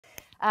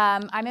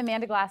I'm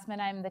Amanda Glassman.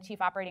 I'm the Chief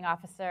Operating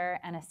Officer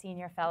and a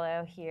Senior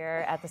Fellow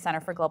here at the Center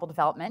for Global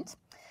Development.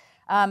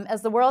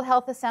 As the World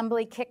Health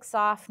Assembly kicks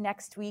off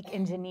next week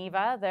in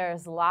Geneva,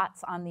 there's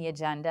lots on the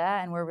agenda,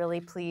 and we're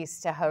really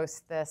pleased to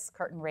host this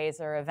curtain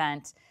raiser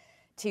event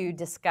to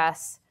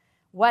discuss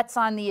what's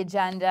on the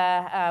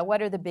agenda,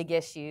 what are the big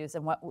issues,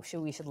 and what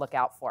we should look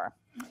out for.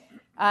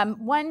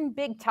 One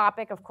big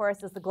topic, of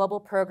course, is the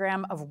Global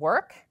Program of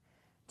Work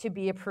to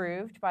be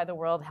approved by the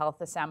World Health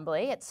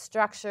Assembly. It's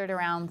structured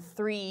around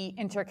 3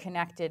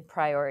 interconnected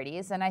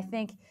priorities, and I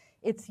think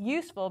it's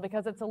useful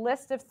because it's a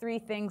list of 3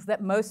 things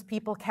that most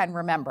people can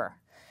remember,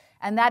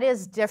 and that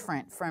is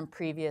different from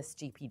previous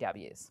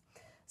GPWs.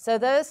 So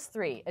those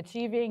 3,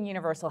 achieving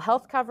universal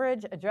health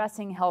coverage,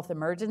 addressing health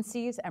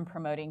emergencies, and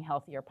promoting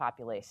healthier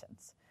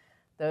populations.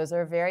 Those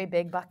are very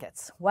big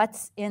buckets.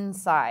 What's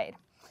inside?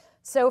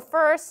 So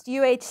first,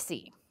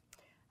 UHC.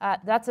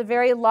 That's a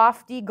very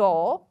lofty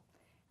goal.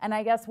 And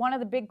I guess one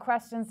of the big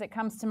questions that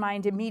comes to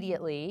mind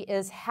immediately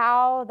is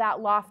how that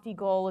lofty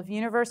goal of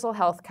universal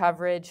health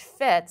coverage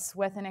fits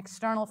with an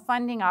external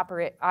funding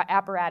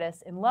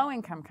apparatus in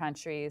low-income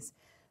countries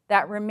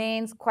that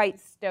remains quite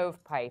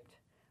stovepiped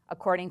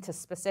according to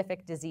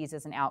specific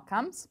diseases and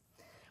outcomes,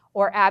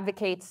 or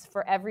advocates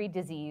for every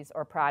disease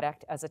or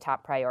product as a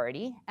top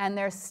priority. And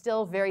there's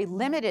still very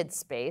limited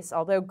space,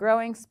 although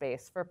growing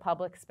space, for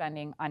public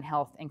spending on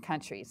health in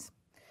countries.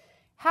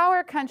 How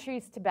are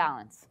countries to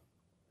balance?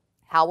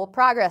 How will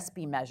progress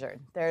be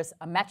measured? There's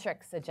a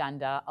metrics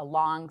agenda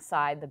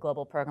alongside the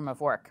Global Program of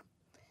Work.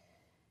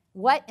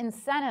 What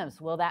incentives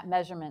will that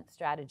measurement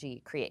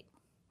strategy create?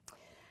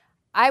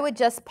 I would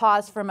just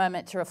pause for a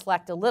moment to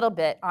reflect a little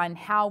bit on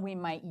how we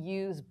might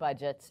use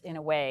budgets in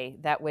a way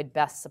that would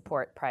best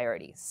support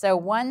priorities. So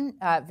one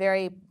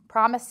very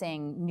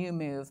promising new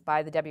move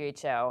by the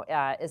WHO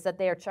is that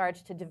they are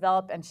charged to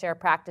develop and share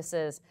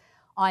practices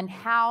on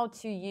how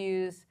to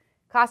use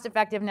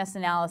cost-effectiveness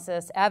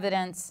analysis,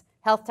 evidence,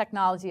 health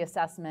technology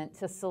assessment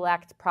to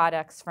select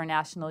products for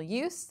national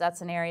use.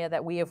 That's an area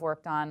that we have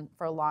worked on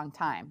for a long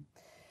time.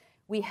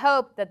 We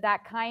hope that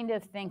that kind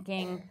of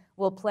thinking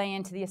will play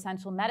into the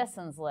essential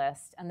medicines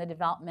list and the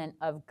development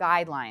of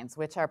guidelines,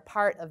 which are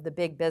part of the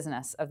big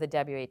business of the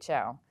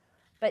WHO.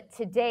 But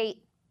to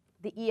date,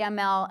 the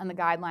EML and the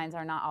guidelines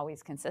are not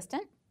always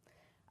consistent.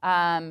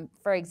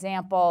 For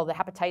example, the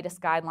hepatitis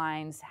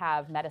guidelines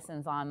have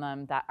medicines on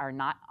them that are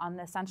not on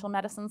the essential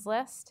medicines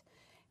list.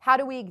 How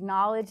do we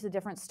acknowledge the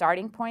different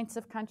starting points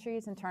of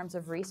countries in terms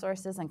of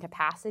resources and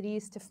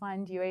capacities to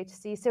fund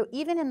UHC? So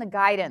even in the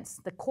guidance,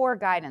 the core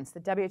guidance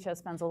that WHO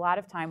spends a lot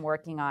of time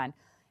working on,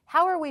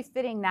 how are we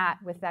fitting that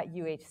with that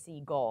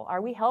UHC goal?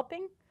 Are we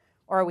helping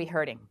or are we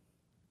hurting?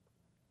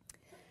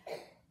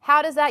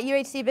 How does that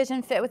UHC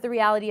vision fit with the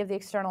reality of the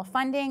external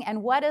funding?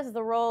 And what is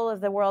the role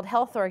of the World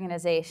Health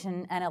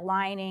Organization in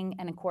aligning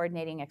and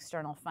coordinating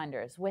external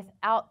funders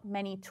without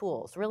many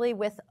tools, really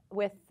with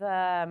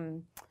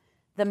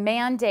the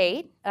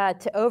mandate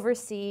to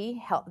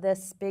oversee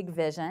this big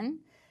vision,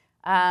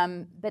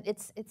 but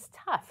it's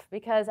tough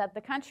because at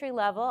the country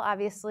level,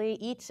 obviously,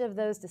 each of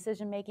those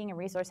decision-making and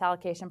resource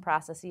allocation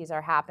processes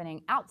are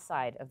happening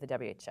outside of the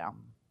WHO.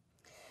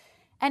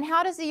 And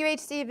how does the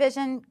UHC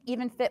vision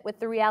even fit with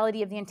the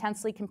reality of the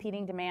intensely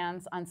competing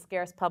demands on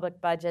scarce public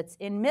budgets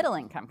in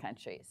middle-income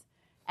countries?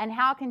 And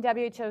how can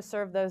WHO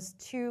serve those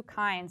 2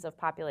 kinds of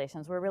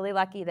populations? We're really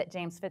lucky that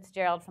James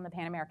Fitzgerald from the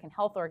Pan American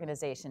Health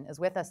Organization is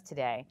with us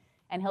today,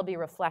 and he'll be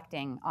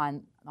reflecting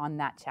on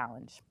that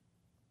challenge.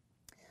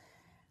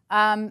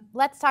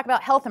 Let's talk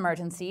about health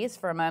emergencies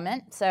for a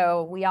moment.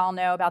 So we all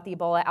know about the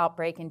Ebola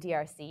outbreak in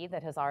DRC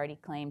that has already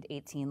claimed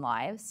 18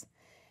 lives,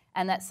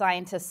 and that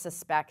scientists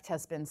suspect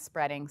has been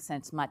spreading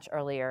since much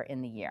earlier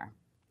in the year.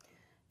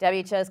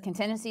 WHO's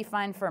contingency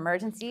fund for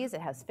emergencies,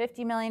 it has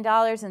 $50 million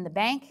in the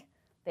bank.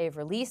 They've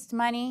released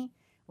money.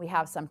 We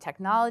have some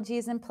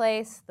technologies in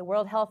place. The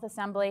World Health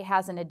Assembly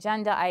has an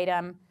agenda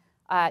item,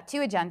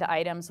 2 agenda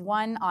items,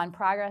 one on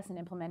progress in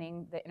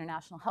implementing the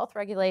international health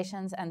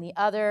regulations, and the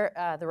other,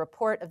 the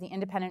report of the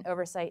Independent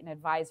Oversight and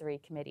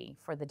Advisory Committee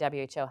for the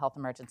WHO Health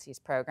Emergencies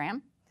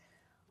Program.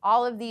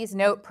 All of these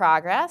note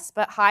progress,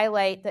 but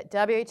highlight that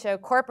WHO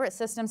corporate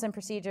systems and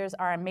procedures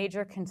are a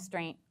major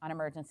constraint on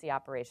emergency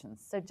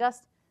operations. So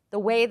just the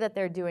way that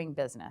they're doing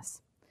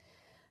business.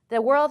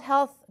 The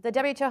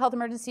WHO Health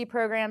Emergency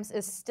Programs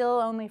is still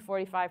only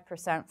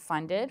 45%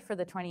 funded for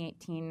the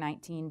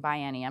 2018-19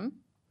 biennium.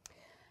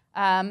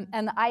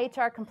 And the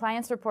IHR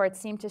compliance reports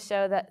seem to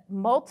show that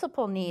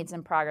multiple needs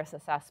and progress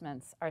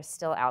assessments are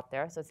still out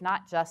there. So it's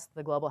not just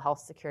the global health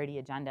security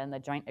agenda and the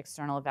joint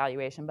external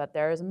evaluation, but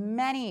there's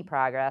many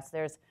progress.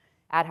 There's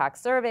ad hoc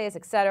surveys,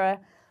 et cetera.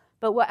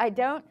 But what I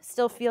don't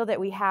still feel that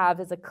we have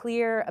is a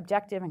clear,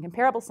 objective, and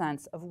comparable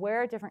sense of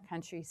where different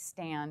countries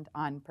stand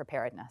on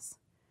preparedness.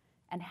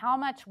 And how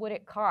much would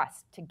it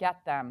cost to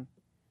get them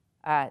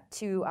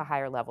to a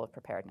higher level of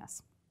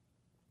preparedness?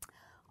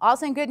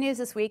 Also in good news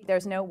this week,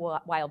 there's no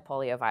wild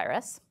polio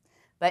virus,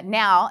 but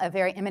now a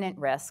very imminent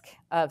risk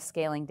of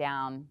scaling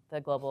down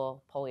the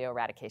Global Polio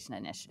Eradication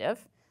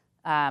Initiative.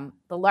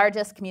 the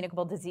largest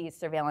communicable disease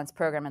surveillance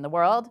program in the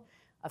world,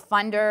 a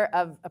funder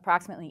of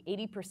approximately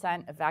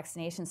 80% of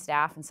vaccination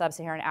staff in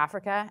sub-Saharan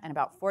Africa and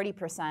about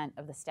 40%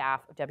 of the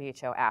staff of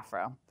WHO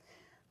Afro.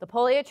 The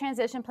polio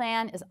transition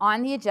plan is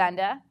on the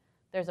agenda.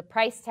 There's a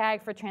price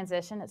tag for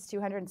transition. It's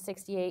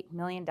 $268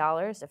 million,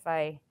 if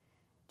I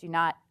do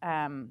not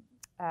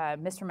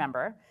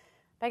misremember.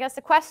 But I guess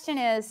the question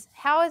is,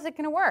 how is it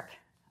going to work?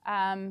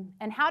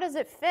 And how does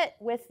it fit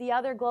with the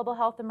other global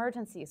health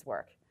emergencies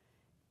work?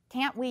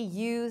 Can't we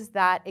use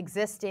that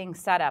existing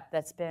setup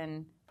that's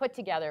been put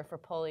together for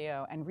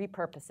polio and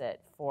repurpose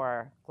it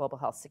for global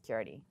health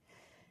security?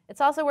 It's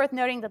also worth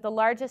noting that the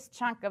largest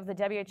chunk of the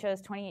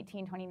WHO's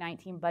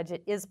 2018-2019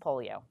 budget is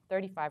polio,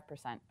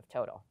 35% of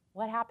total.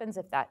 What happens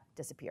if that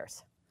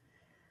disappears?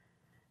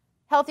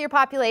 Healthier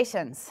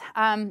populations.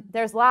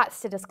 There's lots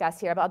to discuss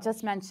here, but I'll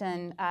just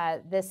mention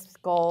this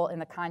goal in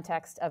the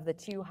context of the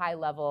 2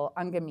 high-level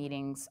UNGA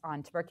meetings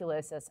on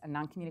tuberculosis and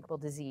non-communicable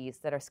disease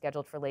that are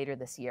scheduled for later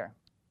this year.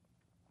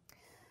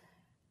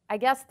 I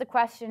guess the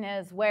question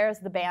is, where's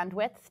the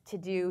bandwidth to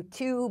do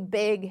 2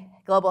 big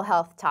global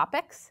health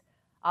topics,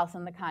 also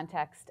in the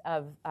context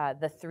of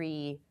the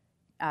 3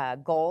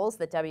 goals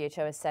that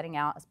WHO is setting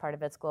out as part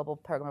of its global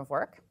program of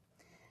work?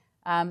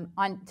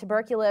 On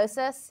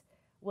tuberculosis,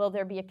 will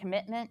there be a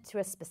commitment to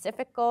a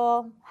specific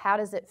goal? How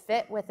does it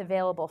fit with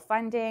available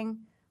funding?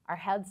 Are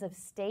heads of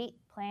state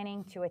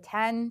planning to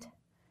attend?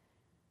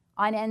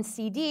 On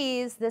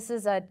NCDs, this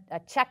is a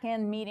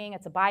check-in meeting.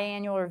 It's a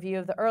biannual review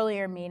of the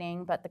earlier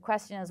meeting, but the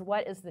question is,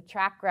 what is the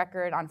track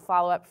record on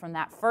follow-up from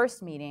that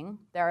first meeting?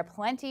 There are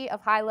plenty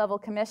of high-level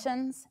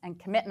commissions and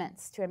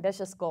commitments to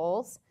ambitious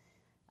goals.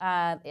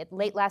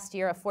 Late last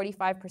year, a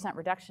 45%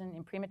 reduction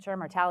in premature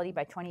mortality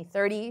by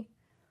 2030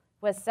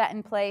 was set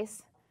in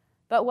place.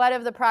 But what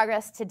of the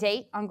progress to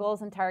date on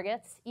goals and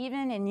targets?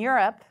 Even in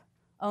Europe,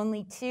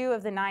 only 2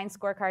 of the 9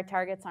 scorecard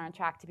targets are on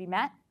track to be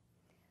met.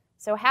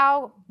 So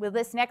how will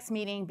this next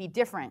meeting be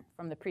different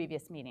from the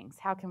previous meetings?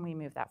 How can we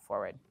move that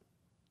forward?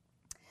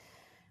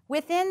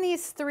 Within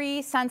these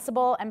 3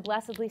 sensible and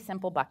blessedly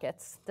simple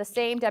buckets, the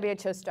same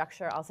WHO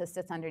structure also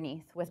sits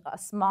underneath with a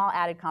small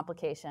added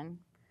complication.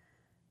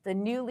 The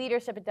new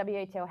leadership at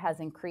WHO has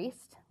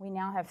increased. We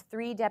now have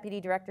 3 deputy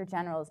director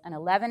generals and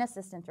 11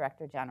 assistant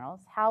director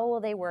generals. How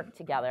will they work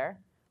together?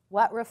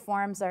 What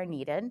reforms are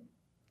needed?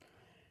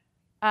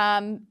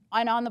 And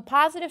on the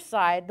positive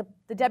side,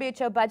 the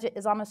WHO budget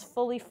is almost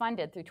fully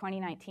funded through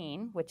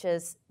 2019, which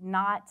is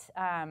not,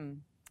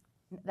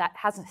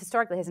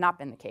 historically has not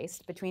been the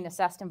case between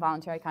assessed and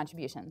voluntary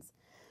contributions.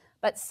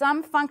 But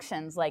some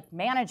functions like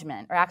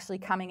management are actually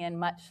coming in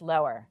much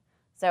lower.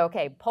 So,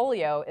 okay,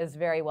 polio is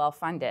very well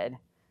funded,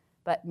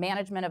 but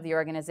management of the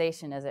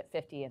organization is at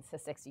 50 to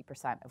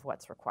 60% of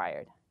what's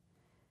required.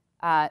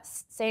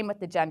 Same with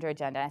the gender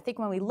agenda. I think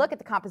when we look at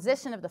the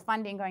composition of the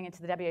funding going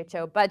into the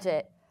WHO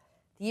budget,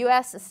 the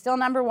US is still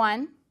number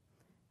 1,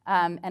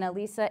 and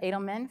Elisa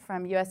Edelman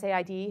from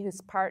USAID,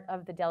 who's part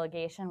of the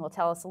delegation, will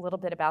tell us a little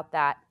bit about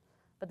that.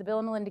 But the Bill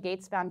and Melinda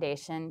Gates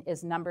Foundation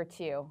is number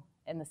 2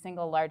 in the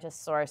single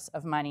largest source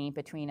of money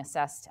between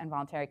assessed and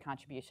voluntary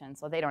contributions.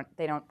 So they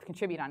don't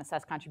contribute on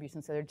assessed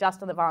contributions, so they're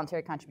just on the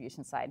voluntary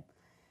contribution side.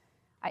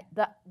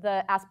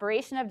 The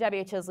aspiration of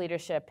WHO's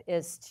leadership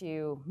is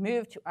to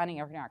move to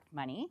unearmarked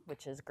money,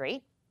 which is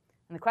great.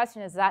 And the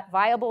question is that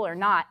viable or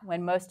not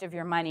when most of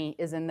your money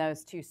is in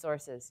those 2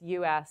 sources,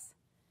 US,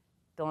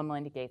 Bill and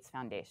Melinda Gates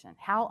Foundation?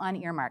 How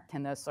unearmarked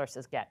can those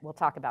sources get? We'll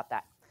talk about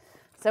that.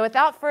 So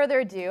without further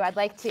ado, I'd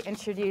like to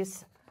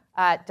introduce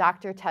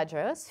Dr.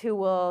 Tedros, who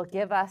will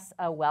give us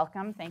a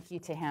welcome. Thank you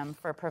to him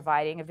for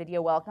providing a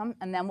video welcome.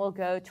 And then we'll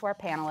go to our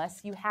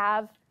panelists. You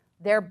have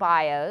their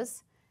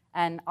bios,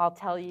 and I'll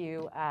tell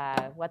you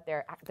what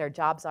their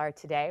jobs are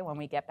today when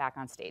we get back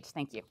on stage.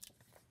 Thank you.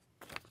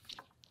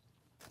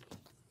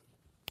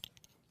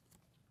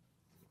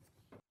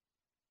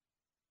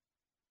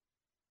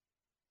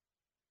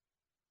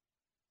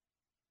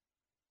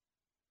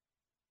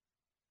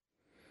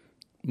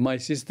 My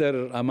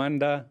sister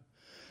Amanda,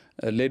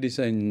 ladies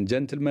and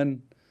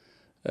gentlemen,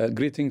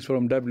 greetings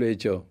from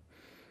WHO.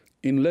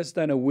 In less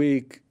than a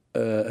week,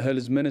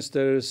 health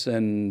ministers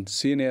and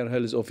senior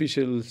health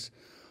officials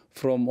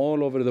from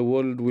all over the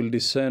world will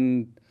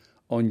descend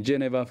on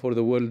Geneva for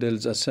the World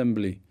Health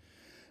Assembly,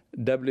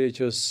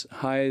 WHO's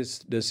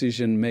highest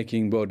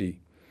decision-making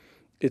body.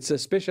 It's a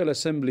special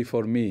assembly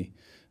for me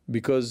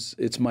because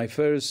it's my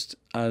first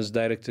as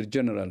Director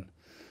General.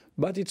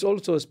 But it's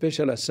also a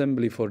special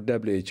assembly for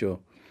WHO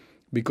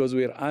because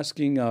we are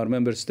asking our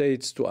member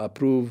states to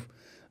approve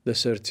the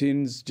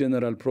 13th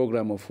General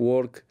Program of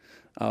Work,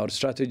 our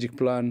strategic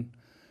plan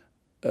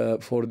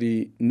for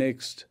the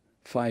next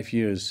 5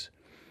 years.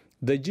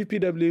 The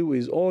GPW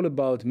is all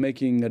about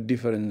making a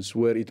difference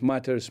where it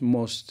matters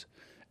most,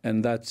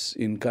 and that's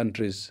in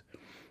countries.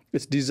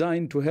 It's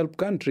designed to help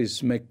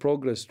countries make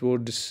progress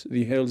towards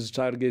the health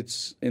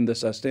targets in the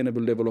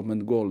Sustainable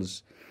Development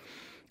Goals.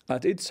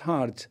 At its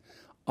heart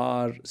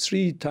are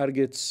 3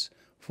 targets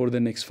for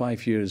the next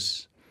 5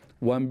 years.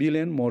 1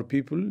 billion more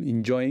people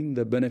enjoying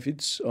the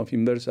benefits of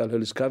universal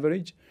health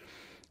coverage,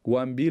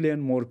 1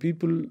 billion more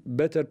people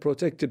better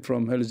protected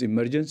from health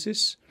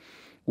emergencies,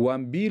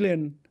 1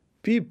 billion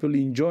people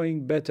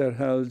enjoying better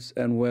health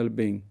and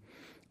well-being.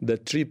 The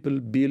triple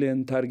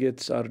billion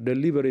targets are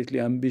deliberately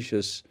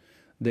ambitious.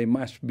 They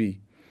must be.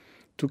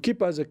 To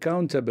keep us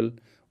accountable,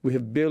 we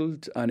have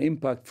built an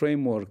impact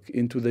framework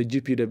into the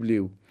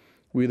GPW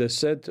with a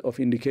set of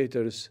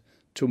indicators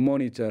to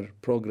monitor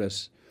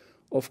progress.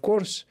 Of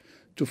course,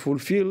 to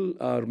fulfill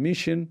our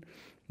mission,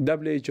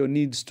 WHO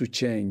needs to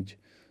change.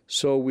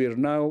 So we're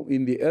now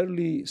in the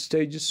early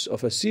stages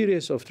of a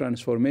series of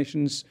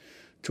transformations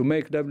to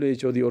make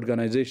WHO the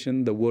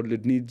organization the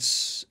world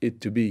needs it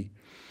to be.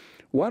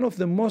 One of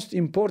the most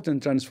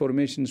important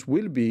transformations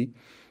will be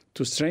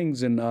to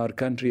strengthen our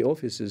country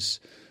offices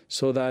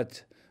so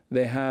that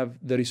they have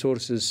the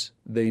resources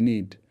they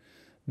need.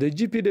 The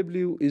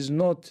GPW is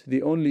not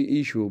the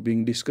only issue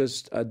being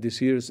discussed at this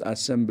year's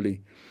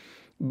assembly,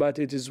 but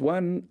it is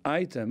one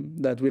item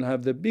that will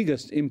have the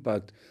biggest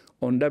impact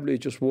on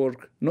WHO's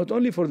work, not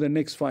only for the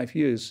next 5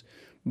 years,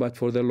 but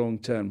for the long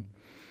term.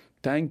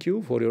 Thank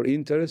you for your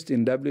interest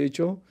in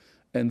WHO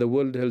and the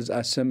World Health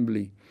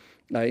Assembly.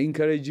 I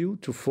encourage you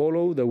to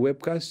follow the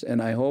webcast,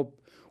 and I hope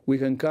we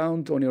can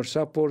count on your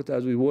support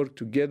as we work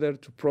together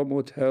to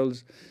promote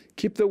health,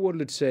 keep the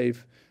world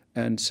safe,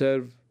 and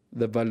serve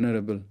the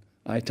vulnerable.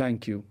 I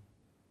thank you.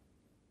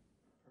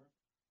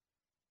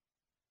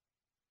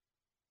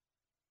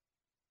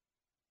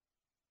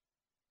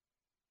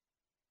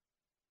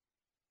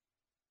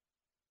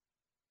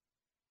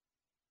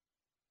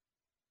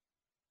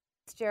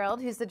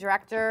 Gerald, who's the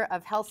Director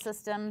of Health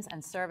Systems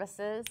and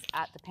Services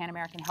at the Pan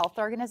American Health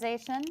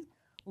Organization,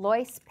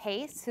 Lois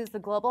Pace, who's the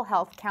Global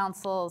Health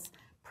Council's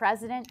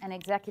President and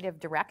Executive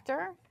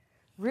Director,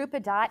 Rupa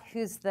Dutt,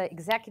 who's the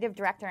Executive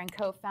Director and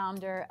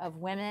co-founder of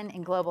Women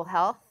in Global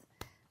Health,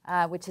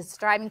 which is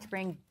striving to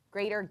bring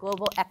greater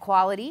global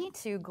equality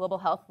to global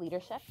health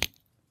leadership,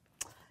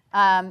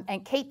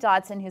 and Kate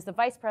Dodson, who's the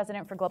Vice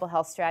President for Global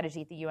Health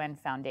Strategy at the UN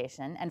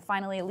Foundation, and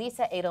finally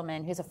Lisa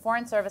Edelman, who's a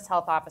Foreign Service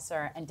Health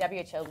Officer and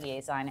WHO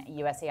Liaison at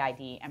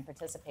USAID and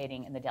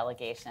participating in the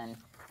delegation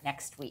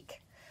next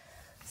week.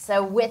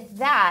 So with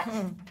that,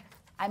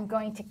 I'm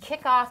going to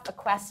kick off a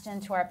question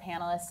to our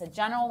panelists, a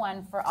general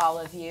one for all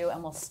of you,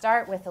 and we'll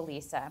start with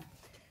Elisa.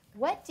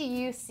 What do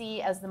you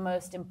see as the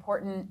most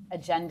important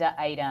agenda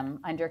item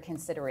under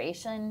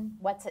consideration?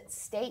 What's at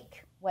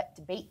stake? What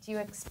debate do you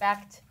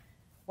expect?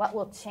 What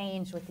will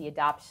change with the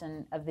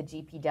adoption of the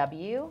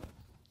GPW?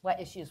 What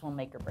issues will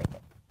make or break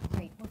it?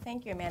 Great. Well,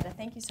 thank you, Amanda.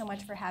 Thank you so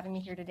much for having me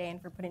here today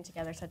and for putting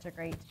together such a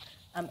great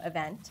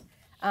event.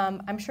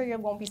 I'm sure you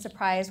won't be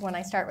surprised when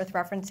I start with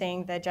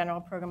referencing the general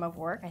program of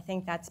work. I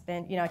think that's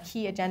been, a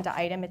key agenda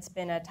item. It's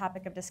been a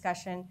topic of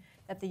discussion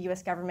that the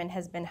U.S. government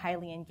has been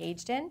highly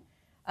engaged in.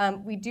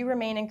 We do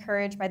remain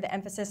encouraged by the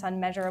emphasis on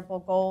measurable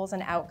goals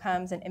and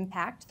outcomes and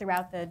impact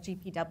throughout the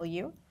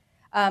GPW.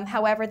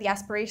 However, the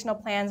aspirational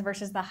plans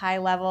versus the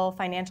high-level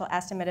financial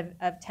estimate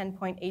of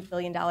 $10.8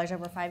 billion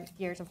over 5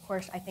 years, of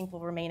course, I think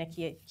will remain a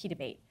key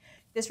debate.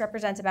 This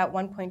represents about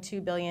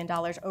 $1.2 billion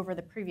over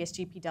the previous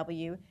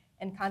GPW,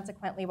 and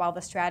consequently, while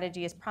the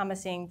strategy is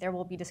promising, there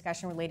will be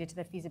discussion related to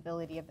the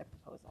feasibility of the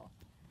proposal.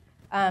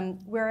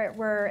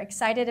 We're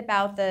excited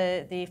about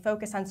the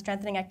focus on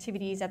strengthening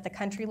activities at the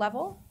country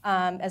level,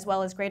 as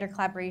well as greater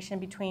collaboration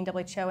between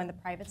WHO and the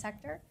private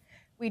sector.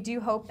 We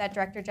do hope that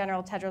Director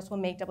General Tedros will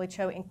make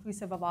WHO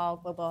inclusive of all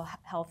global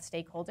health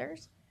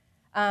stakeholders.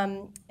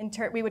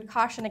 We would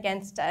caution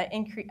against an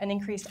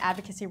increased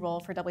advocacy role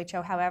for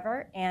WHO,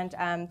 however, and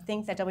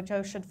think that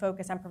WHO should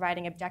focus on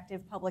providing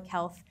objective public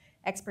health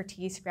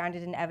expertise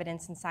grounded in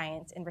evidence and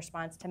science in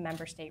response to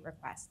member state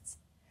requests.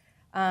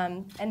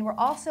 And we're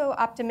also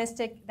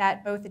optimistic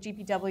that both the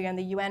GPW and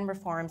the UN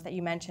reforms that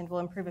you mentioned will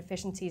improve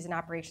efficiencies in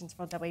operations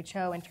for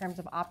WHO in terms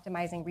of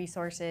optimizing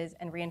resources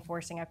and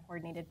reinforcing a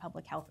coordinated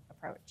public health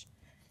approach.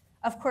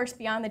 Of course,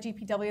 beyond the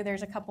GPW,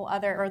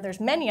 there's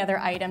many other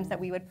items that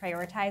we would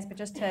prioritize, but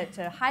just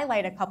to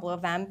highlight a couple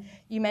of them,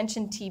 you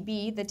mentioned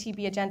TB. The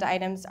TB agenda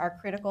items are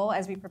critical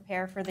as we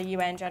prepare for the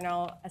UN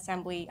General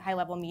Assembly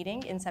high-level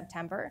meeting in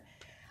September.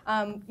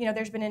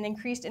 There's been an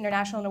increased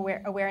international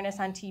awareness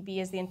on TB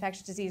as the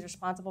infectious disease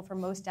responsible for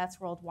most deaths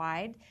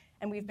worldwide,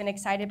 and we've been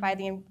excited by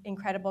the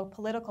incredible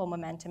political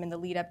momentum in the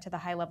lead up to the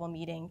high-level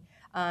meeting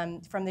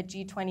from the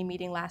G20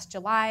 meeting last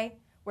July,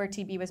 where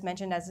TB was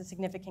mentioned as a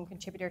significant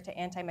contributor to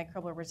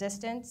antimicrobial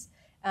resistance,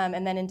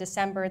 and then in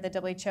December, the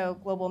WHO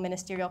Global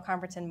Ministerial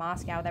Conference in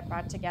Moscow that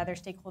brought together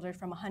stakeholders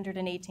from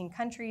 118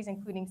 countries,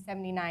 including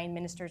 79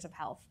 ministers of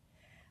health.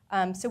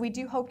 So we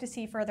do hope to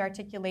see further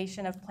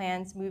articulation of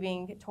plans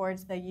moving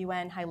towards the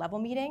UN high-level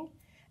meeting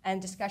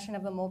and discussion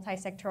of the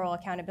multi-sectoral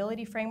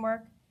accountability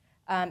framework,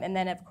 and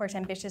then, of course,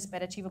 ambitious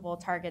but achievable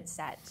targets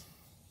set.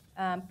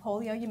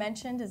 Polio, you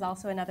mentioned, is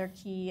also another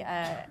key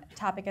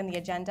topic on the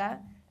agenda.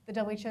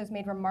 The WHO has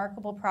made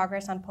remarkable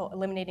progress on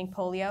eliminating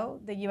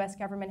polio. The U.S.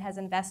 government has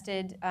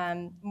invested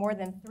more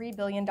than $3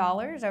 billion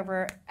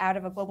out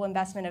of a global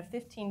investment of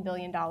 $15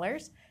 billion.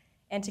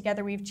 And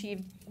together we've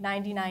achieved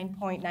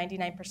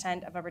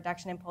 99.99% of a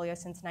reduction in polio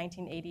since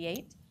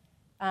 1988.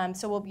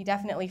 So we'll be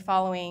definitely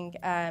following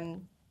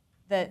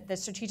the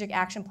strategic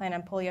action plan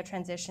on polio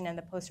transition and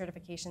the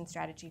post-certification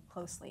strategy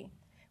closely.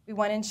 We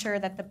want to ensure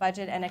that the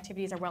budget and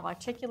activities are well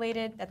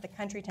articulated, that the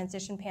country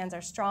transition plans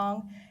are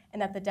strong,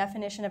 and that the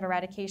definition of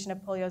eradication of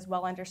polio is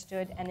well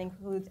understood and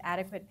includes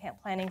adequate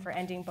planning for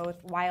ending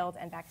both wild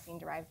and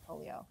vaccine-derived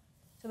polio.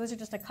 So those are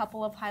just a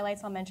couple of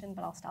highlights I'll mention,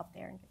 but I'll stop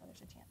there and give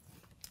others a chance.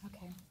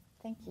 Okay,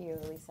 thank you,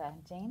 Lisa.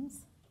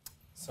 James?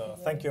 So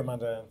thank you,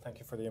 Amanda, and thank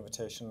you for the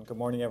invitation. Good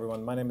morning,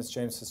 everyone. My name is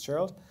James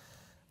Fitzgerald.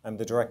 I'm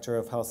the Director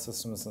of Health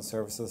Systems and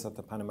Services at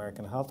the Pan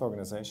American Health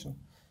Organization.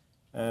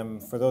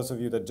 For those of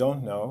you that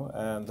don't know,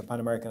 the Pan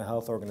American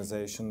Health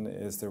Organization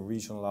is the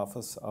regional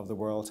office of the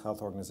World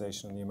Health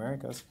Organization in the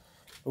Americas.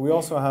 But we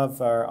also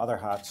have our other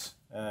hat.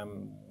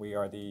 We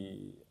are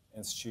the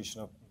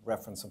institution of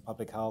reference in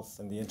public health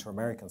in the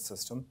Inter-American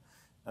system.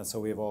 And so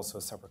we have also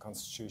a separate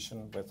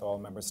constitution with all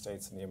member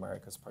states in the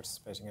Americas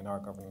participating in our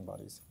governing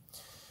bodies.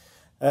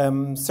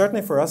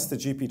 Certainly for us, the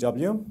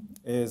GPW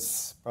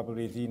is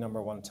probably the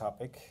 #1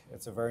 topic.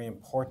 It's a very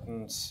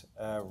important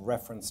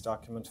reference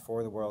document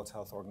for the World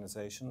Health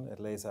Organization. It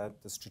lays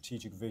out the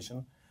strategic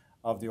vision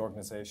of the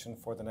organization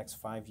for the next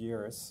 5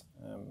 years,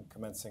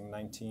 commencing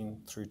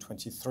 19 through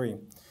 23.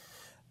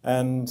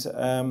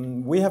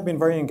 And we have been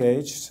very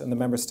engaged, and the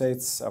member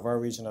states of our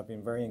region have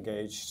been very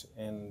engaged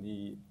in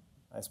the,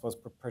 I suppose,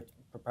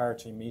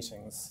 preparatory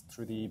meetings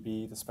through the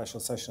EB, the special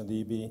session of the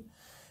EB,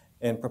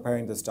 in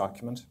preparing this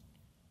document.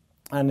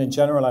 And in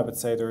general, I would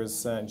say there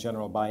is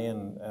general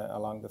buy-in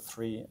along the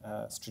 3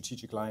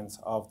 strategic lines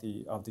of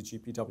the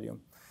GPW.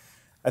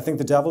 I think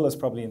the devil is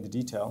probably in the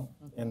detail,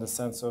 in the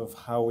sense of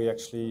how we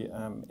actually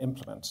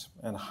implement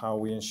and how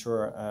we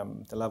ensure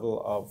the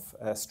level of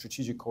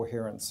strategic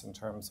coherence in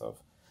terms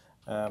of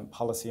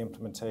policy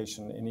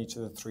implementation in each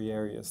of the 3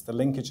 areas. The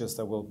linkages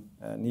that will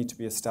need to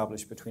be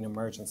established between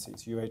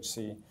emergencies,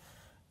 UHC,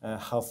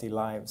 healthy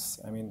lives.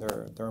 I mean,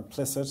 they're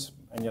implicit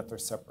and yet they're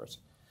separate.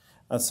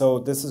 And so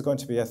this is going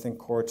to be, I think,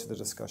 core to the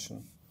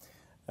discussion.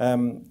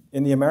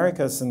 In the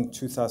Americas in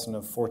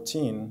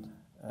 2014,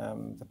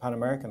 the Pan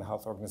American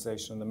Health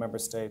Organization and the member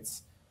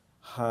states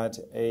had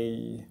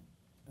a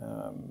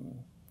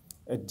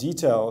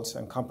detailed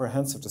and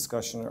comprehensive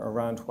discussion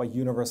around what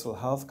universal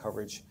health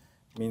coverage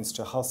means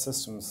to health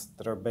systems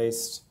that are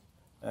based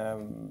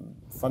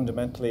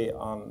fundamentally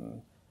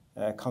on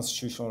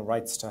constitutional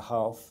rights to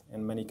health.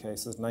 In many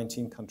cases,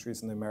 19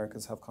 countries in the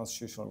Americas have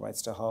constitutional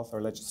rights to health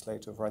or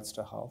legislative rights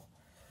to health.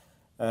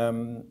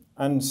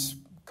 And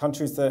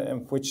countries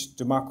in which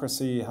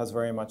democracy has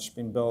very much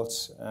been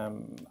built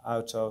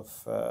out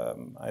of,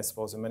 I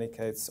suppose, in many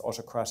cases,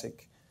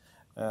 autocratic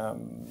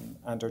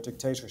and/or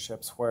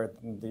dictatorships, where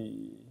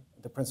the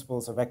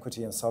principles of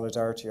equity and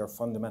solidarity are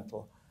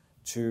fundamental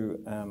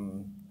to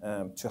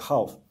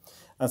health.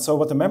 And so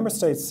what the member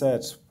states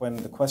said when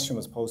the question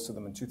was posed to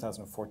them in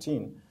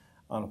 2014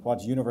 on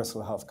what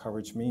universal health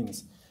coverage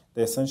means,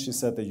 they essentially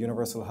said that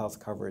universal health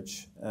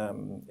coverage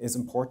is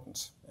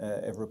important.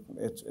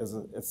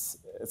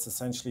 It's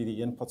essentially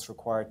the inputs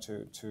required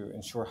to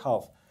ensure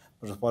health.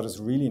 But what is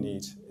really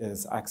neat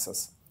is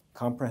access,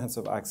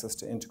 comprehensive access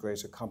to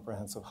integrated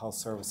comprehensive health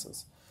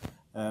services.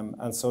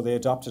 And so they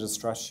adopted a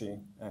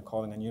strategy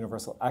calling on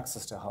universal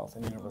access to health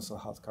and universal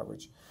health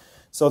coverage.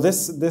 So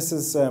this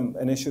is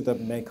an issue that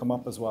may come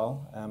up as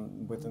well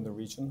within the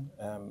region.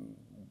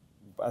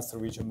 As the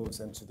region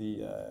moves into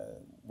the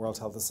World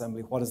Health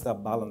Assembly, what is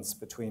that balance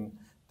between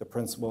the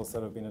principles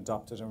that have been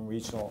adopted in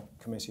regional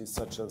committees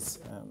such as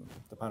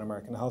the Pan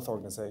American Health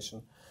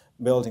Organization,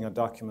 building on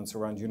documents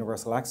around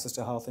universal access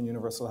to health and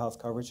universal health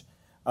coverage,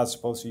 as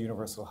opposed to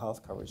universal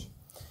health coverage.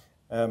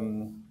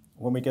 When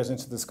we get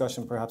into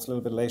discussion perhaps a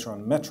little bit later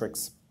on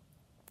metrics,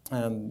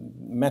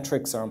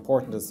 metrics are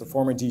important. As the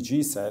former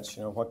DG said,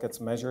 what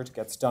gets measured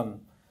gets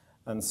done.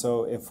 And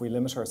so if we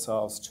limit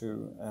ourselves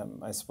to,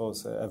 I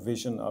suppose, a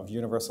vision of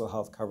universal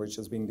health coverage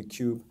as being the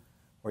cube,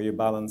 where you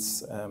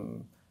balance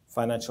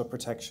financial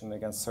protection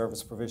against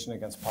service provision,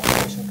 against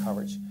population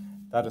coverage,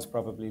 that is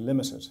probably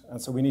limited.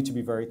 And so we need to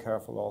be very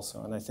careful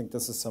also. And I think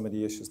this is some of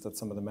the issues that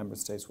some of the member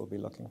states will be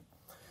looking.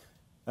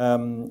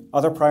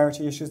 Other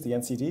priority issues, the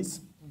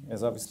NCDs,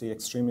 is obviously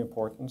extremely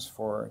important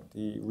for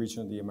the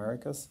region of the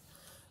Americas.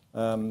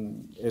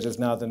 It is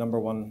now the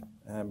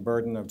 #1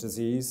 burden of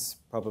disease,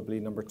 probably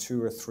number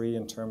 2 or 3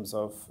 in terms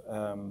of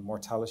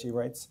mortality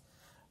rates.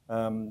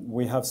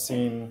 We have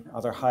seen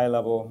other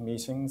high-level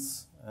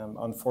meetings.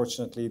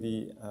 Unfortunately,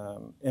 the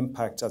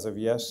impact as of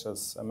yet,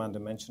 as Amanda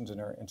mentioned in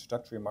her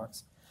introductory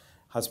remarks,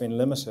 has been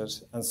limited.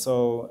 And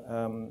so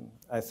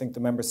I think the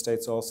member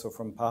states also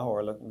from PAHO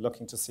are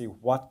looking to see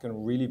what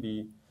can really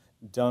be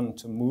done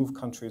to move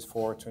countries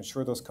forward, to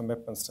ensure those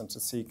commitments and to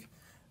seek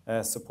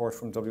support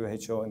from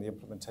WHO in the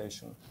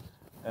implementation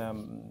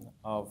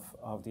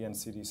of the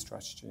NCD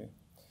strategy.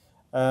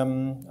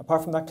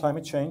 Apart from that,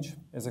 climate change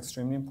is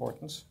extremely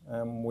important.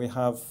 We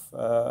have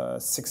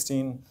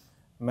 16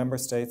 member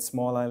states,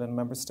 small island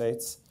member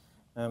states.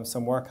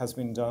 Some work has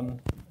been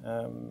done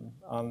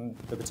on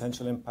the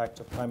potential impact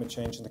of climate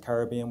change in the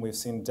Caribbean. We've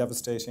seen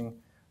devastating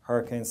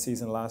hurricane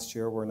season last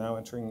year. We're now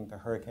entering the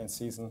hurricane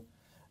season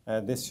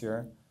this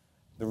year.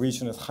 The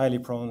region is highly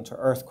prone to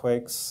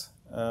earthquakes,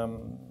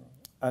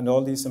 and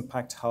all these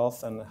impact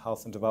health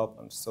and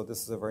development. So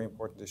this is a very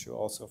important issue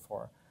also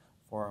for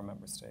our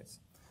member states.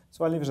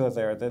 So I'll leave it out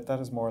there. That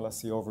is more or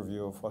less the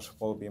overview of what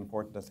will be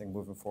important, I think,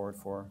 moving forward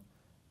for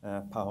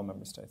PAHO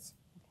member states.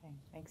 Okay,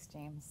 thanks,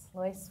 James.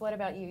 Lois, what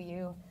about you?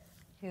 You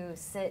who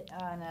sit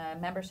on a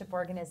membership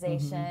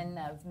organization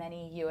of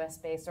many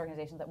U.S.-based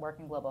organizations that work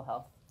in global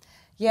health.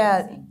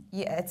 Yeah,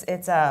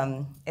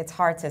 it's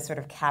hard to sort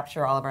of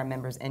capture all of our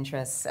members'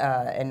 interests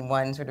in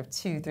one sort of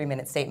 2-3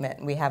 minute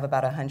statement. We have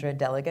about 100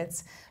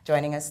 delegates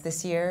joining us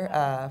this year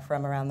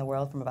from around the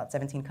world, from about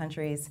 17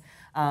 countries,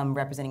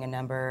 representing a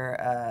number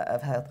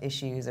of health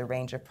issues, a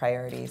range of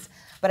priorities.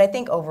 But I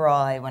think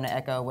overall, I want to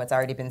echo what's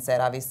already been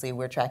said. Obviously,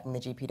 we're tracking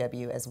the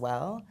GPW as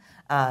well,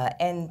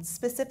 and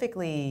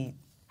specifically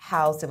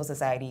how civil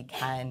society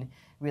can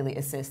really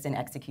assist in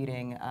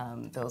executing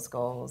those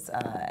goals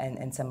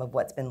and some of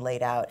what's been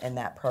laid out in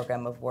that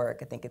program of work.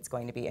 I think it's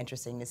going to be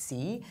interesting to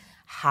see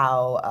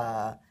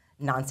how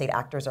non-state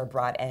actors are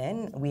brought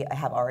in. We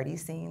have already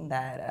seen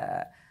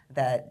that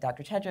that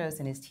Dr. Tedros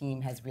and his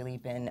team has really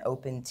been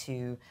open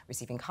to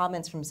receiving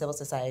comments from civil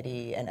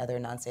society and other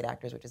non-state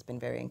actors, which has been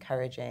very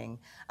encouraging.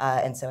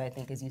 And so I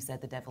think, as you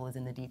said, the devil is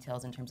in the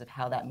details in terms of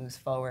how that moves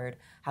forward,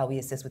 how we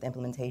assist with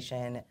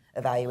implementation,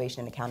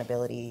 evaluation, and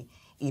accountability,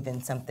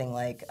 even something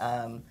like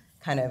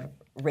kind of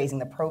raising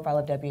the profile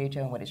of WHO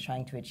and what it's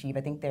trying to achieve.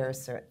 I think there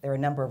are a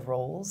number of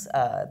roles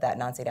that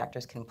non-state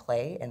actors can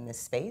play in this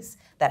space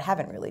that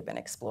haven't really been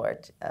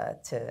explored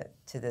to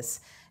this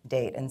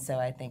date. And so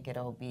I think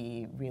it'll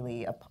be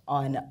really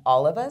on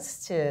all of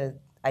us to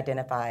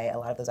identify a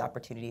lot of those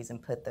opportunities and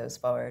put those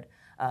forward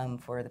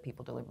for the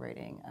people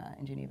deliberating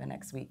in Geneva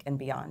next week and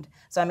beyond.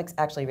 So I'm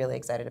actually really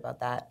excited about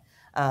that.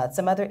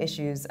 Some other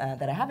issues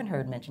that I haven't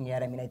heard mentioned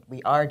yet. I mean,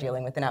 we are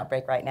dealing with an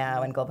outbreak right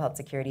now, and global health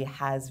security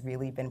has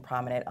really been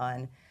prominent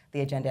on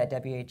the agenda at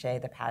WHO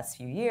the past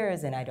few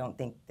years, and I don't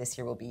think this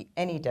year will be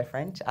any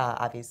different.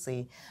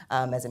 Obviously,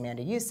 as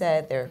Amanda, you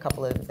said, there are a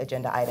couple of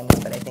agenda items,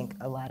 but I think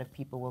a lot of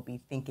people will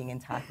be thinking and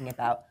talking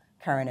about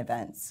current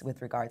events with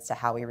regards to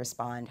how we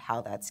respond, how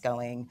that's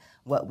going,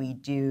 what we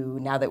do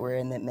now that we're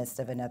in the midst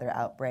of another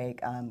outbreak,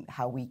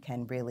 how we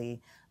can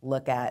really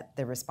look at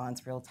the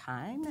response real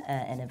time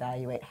and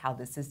evaluate how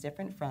this is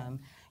different from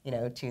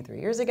 2-3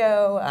 years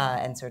ago,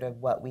 and sort of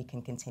what we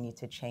can continue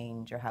to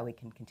change or how we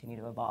can continue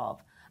to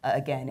evolve,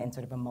 again, in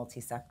sort of a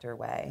multi-sector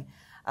way.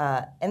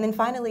 And then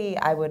finally,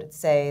 I would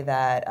say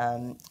that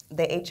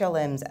the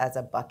HLMs as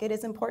a bucket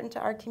is important to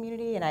our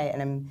community,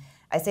 and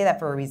I say that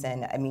for a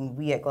reason. I mean,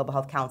 we at Global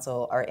Health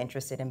Council are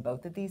interested in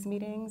both of these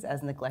meetings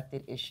as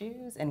neglected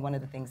issues, and one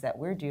of the things that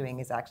we're doing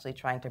is actually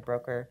trying to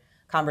broker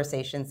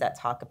conversations that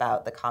talk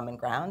about the common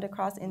ground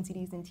across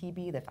NCDs and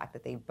TB, the fact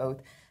that they've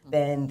both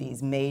been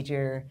these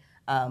major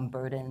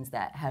burdens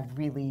that have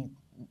really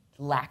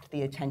lacked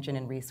the attention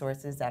and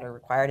resources that are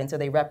required. And so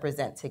they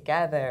represent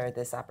together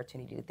this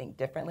opportunity to think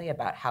differently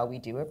about how we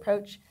do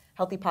approach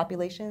healthy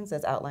populations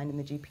as outlined in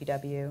the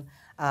GPW.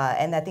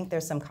 And I think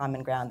there's some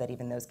common ground that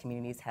even those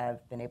communities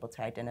have been able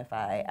to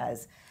identify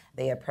as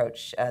they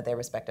approach their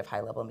respective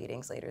high-level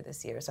meetings later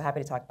this year. So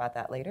happy to talk about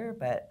that later,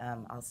 but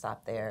I'll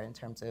stop there in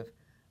terms of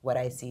what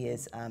I see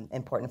is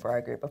important for our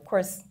group. Of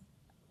course,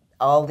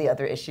 all the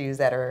other issues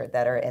that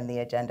are in the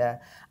agenda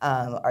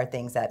are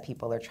things that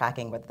people are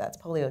tracking, whether that's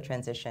polio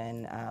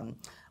transition,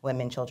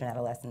 women, children,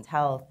 adolescents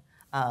health,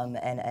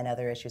 and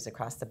other issues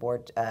across the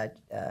board,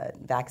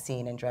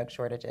 vaccine and drug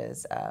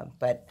shortages.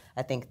 But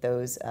I think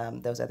those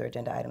other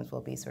agenda items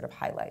will be sort of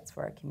highlights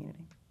for our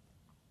community.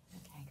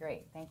 Okay,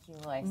 great. Thank you,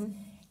 Lois.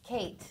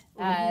 Kate,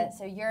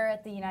 so you're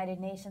at the United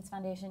Nations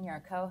Foundation. You're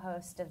a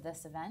co-host of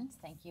this event.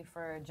 Thank you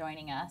for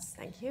joining us.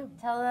 Thank you.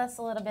 Tell us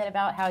a little bit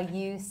about how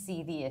you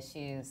see the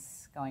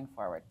issues going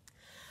forward.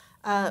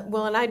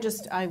 Well, and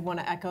I want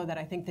to echo that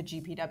I think the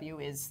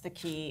GPW is the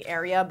key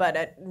area, but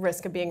at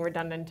risk of being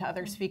redundant to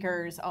other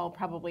speakers, I'll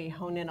probably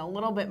hone in a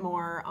little bit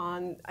more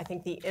on, I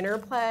think, the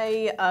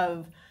interplay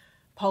of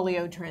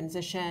polio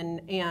transition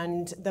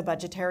and the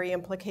budgetary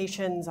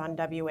implications on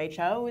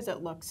WHO as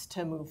it looks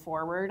to move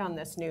forward on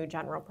this new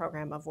general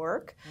program of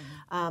work.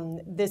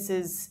 This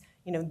is,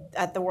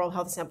 at the World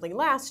Health Assembly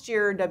last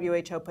year,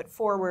 WHO put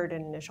forward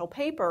an initial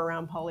paper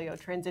around polio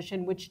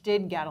transition, which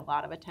did get a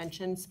lot of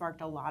attention,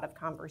 sparked a lot of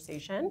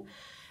conversation.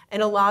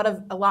 And a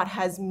lot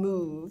has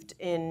moved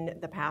in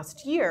the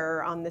past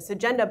year on this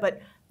agenda,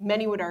 but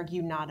many would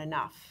argue not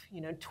enough.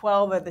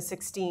 12 of the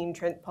 16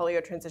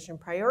 polio transition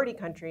priority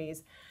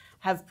countries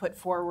have put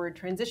forward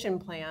transition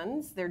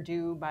plans. They're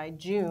due by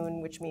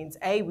June, which means,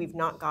 A, we've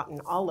not gotten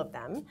all of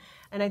them.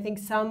 And I think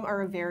some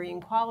are of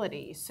varying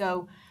quality.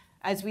 So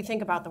as we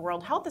think about the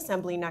World Health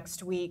Assembly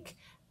next week,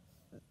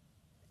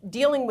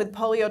 dealing with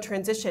polio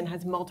transition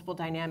has multiple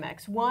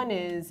dynamics. One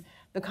is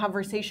the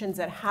conversations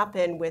that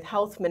happen with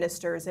health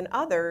ministers and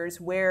others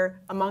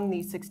where among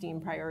these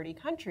 16 priority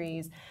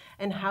countries,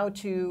 and how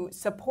to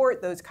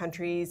support those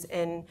countries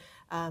in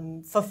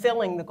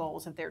fulfilling the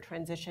goals of their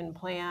transition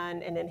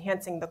plan and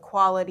enhancing the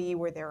quality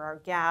where there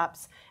are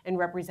gaps and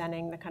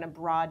representing the kind of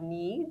broad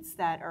needs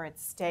that are at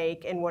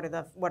stake and what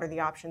are the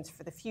options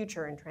for the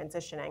future in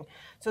transitioning.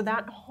 So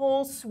that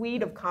whole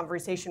suite of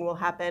conversation will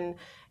happen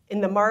in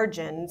the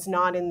margins,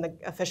 not in the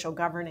official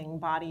governing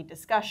body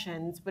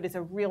discussions, but is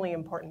a really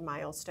important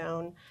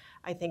milestone,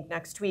 I think,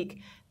 next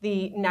week.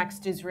 The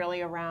next is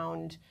really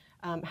around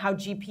how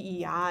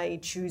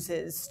GPEI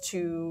chooses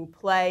to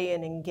play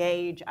and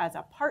engage as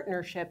a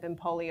partnership in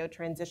polio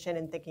transition,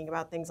 and thinking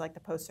about things like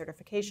the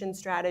post-certification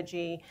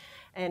strategy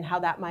and how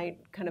that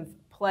might kind of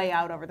play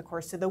out over the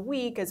course of the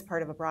week as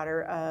part of a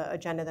broader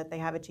agenda that they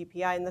have at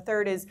GPEI. And the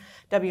third is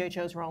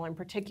WHO's role in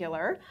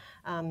particular.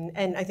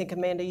 And I think,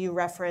 Amanda, you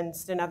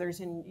referenced, and others,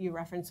 and you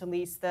referenced,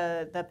 Elise,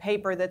 the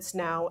paper that's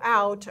now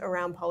out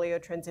around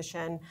polio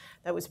transition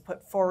that was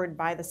put forward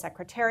by the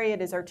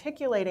Secretariat is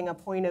articulating a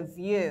point of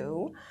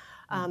view,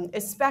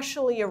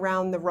 especially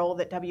around the role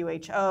that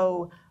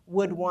WHO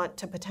would want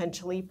to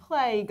potentially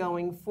play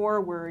going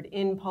forward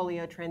in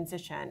polio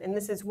transition. And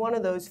this is one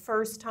of those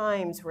first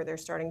times where they're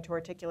starting to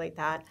articulate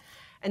that.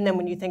 And then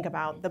when you think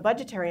about the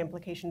budgetary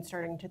implications,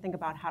 starting to think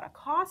about how to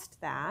cost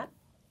that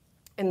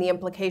and the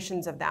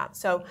implications of that.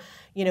 So,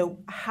 you know,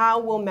 how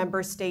will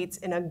member states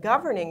in a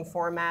governing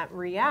format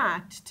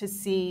react to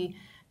see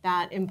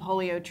that in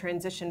polio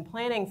transition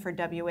planning for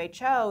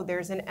WHO,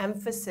 there's an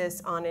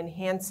emphasis on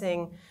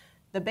enhancing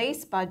the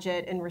base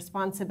budget and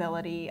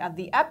responsibility of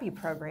the EPI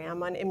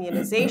program on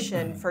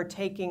immunization for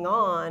taking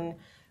on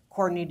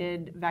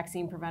coordinated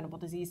vaccine preventable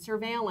disease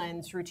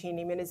surveillance, routine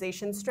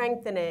immunization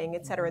strengthening,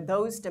 et cetera,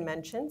 those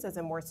dimensions as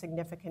a more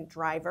significant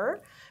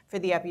driver for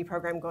the EPI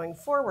program going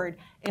forward,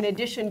 in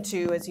addition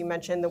to, as you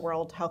mentioned, the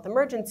World Health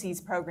Emergencies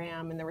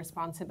Program and the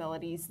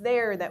responsibilities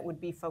there that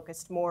would be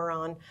focused more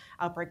on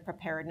outbreak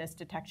preparedness,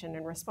 detection,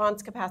 and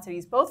response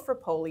capacities, both for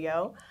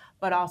polio,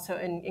 but also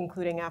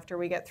including after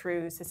we get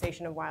through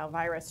cessation of wild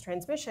virus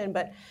transmission,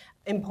 but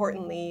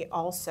importantly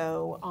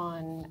also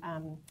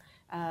on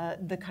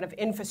the kind of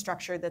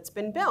infrastructure that's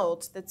been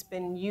built, that's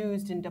been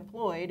used and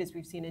deployed, as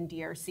we've seen in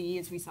DRC,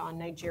 as we saw in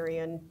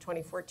Nigeria in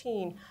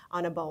 2014,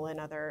 on Ebola and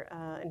other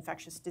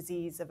infectious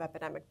disease of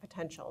epidemic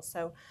potential.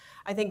 So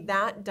I think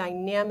that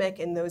dynamic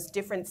and those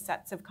different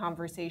sets of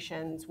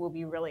conversations will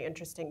be really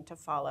interesting to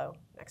follow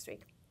next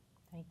week.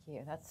 Thank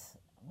you.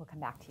 We'll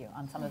come back to you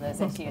on some of those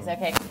issues.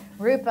 Okay,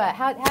 Rupa,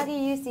 how do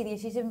you see the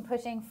issues? You've been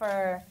pushing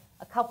for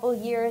a couple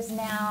years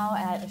now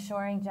at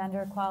assuring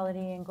gender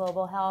equality in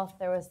global health.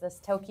 There was this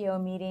Tokyo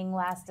meeting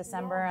last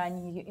December on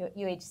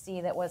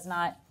UHC that was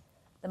not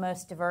the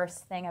most diverse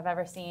thing I've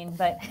ever seen.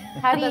 But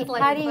how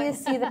do you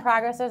see the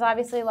progress? There's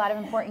obviously a lot of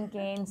important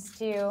gains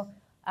too.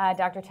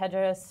 Dr.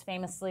 Tedros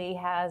famously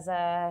has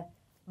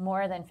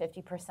more than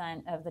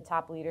 50% of the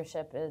top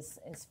leadership is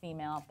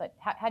female. But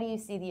how do you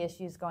see the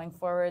issues going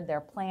forward?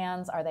 Their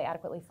plans, are they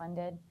adequately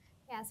funded?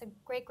 Yeah, it's a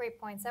great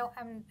point. So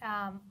I'm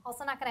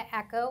also not going to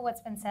echo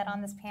what's been said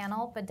on this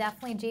panel, but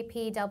definitely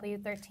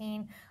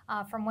GPW13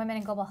 from Women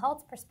in Global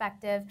Health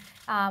perspective,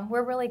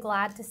 we're really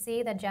glad to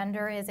see that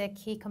gender is a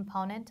key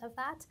component of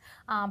that,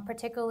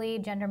 particularly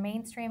gender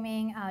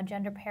mainstreaming,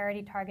 gender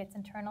parity targets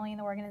internally in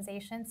the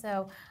organization.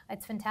 So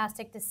it's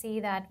fantastic to see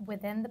that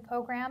within the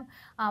program.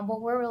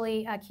 What we're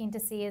really keen to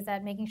see is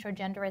that making sure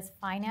gender is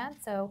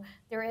financed. So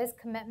there is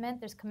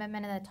commitment, there's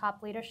commitment in the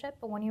top leadership,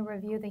 but when you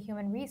review the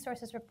human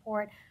resources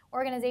report,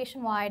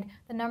 organization-wide,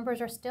 the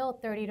numbers are still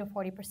 30 to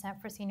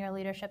 40% for senior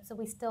leadership, so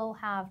we still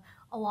have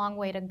a long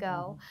way to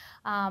go.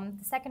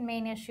 The second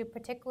main issue,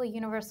 particularly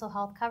universal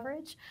health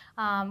coverage.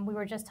 We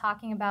were just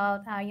talking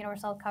about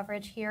universal health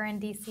coverage here in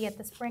DC at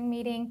the spring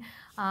meeting.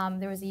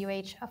 There was a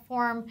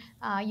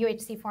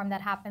UHC forum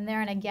that happened there,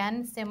 and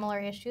again, similar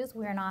issues.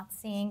 We are not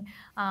seeing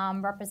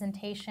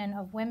representation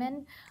of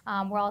women.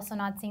 We're also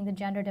not seeing the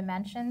gender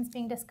dimensions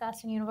being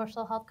discussed in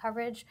universal health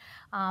coverage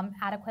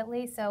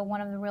adequately. So one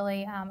of the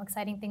really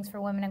exciting things for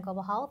Women in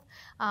Global Health,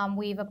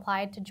 we've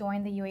applied to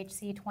join the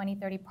UHC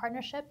 2030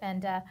 partnership,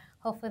 and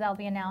hopefully that'll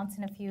be announced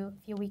in a few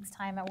weeks'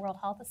 time at World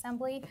Health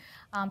Assembly.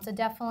 So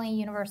definitely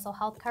universal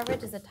health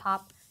coverage is a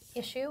top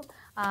issue,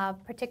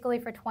 particularly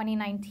for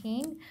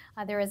 2019.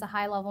 There is a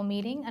high-level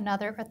meeting,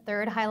 a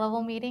third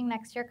high-level meeting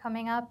next year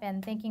coming up,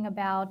 and thinking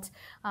about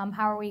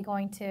how are we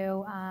going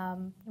to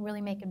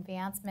really make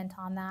advancement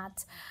on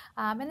that.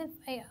 And then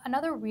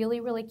another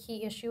really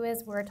key issue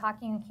is we're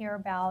talking here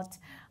about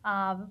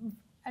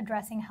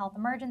addressing health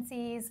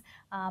emergencies,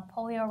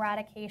 polio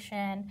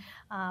eradication,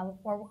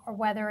 or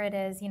whether it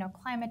is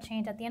climate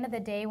change. At the end of the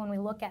day, when we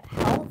look at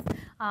health,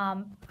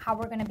 how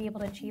we're going to be able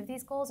to achieve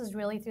these goals is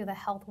really through the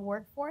health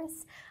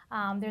workforce.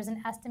 There's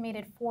an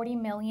estimated 40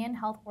 million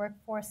health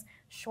workforce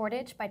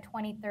shortage by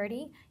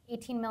 2030,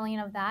 18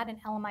 million of that in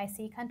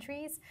LMIC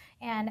countries,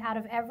 and out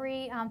of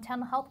every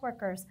 10 health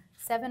workers,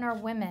 7 are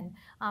women.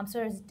 So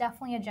there's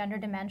definitely a gender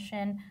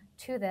dimension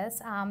to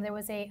this. There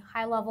was a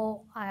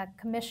high-level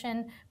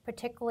commission,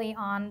 particularly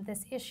on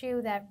this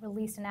issue, that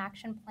released an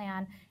action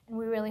plan, and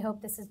we really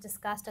hope this is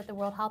discussed at the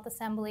World Health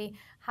Assembly.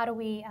 How do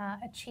we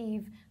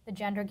achieve the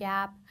gender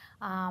gap,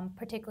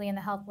 particularly in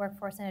the health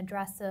workforce, and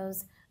address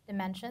those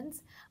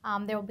dimensions?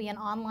 There will be an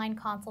online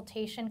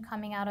consultation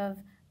coming out of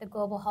the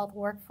Global Health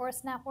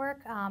Workforce Network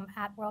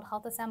at World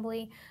Health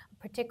Assembly,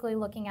 particularly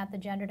looking at the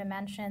gender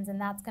dimensions,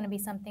 and that's going to be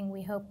something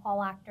we hope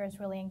all actors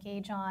really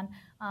engage on,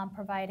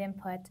 provide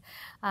input.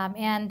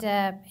 And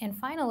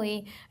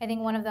finally, I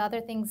think one of the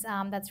other things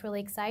that's really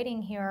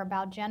exciting here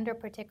about gender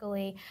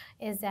particularly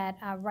is that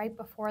right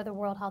before the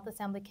World Health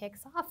Assembly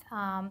kicks off,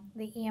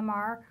 the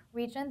EMR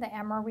region, the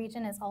EMR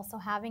region, is also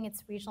having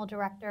its regional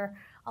director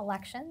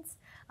elections.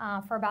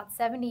 For about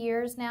 70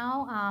 years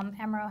now,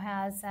 EMRO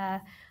has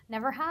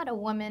never had a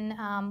woman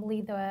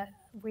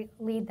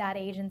lead that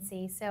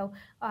agency. So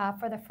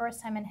for the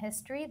first time in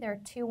history, there are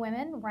 2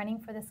 women running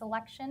for this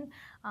election.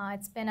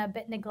 It's been a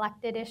bit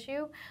neglected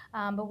issue,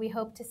 but we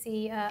hope to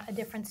see a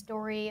different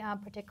story,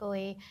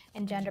 particularly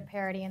in gender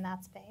parity in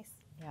that space.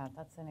 Yeah,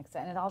 that's an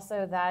exciting. And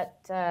also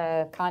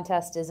that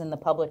contest is in the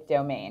public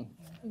domain.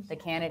 The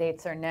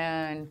candidates are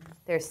known,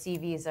 their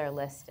CVs are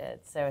listed,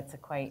 so it's a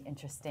quite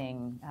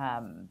interesting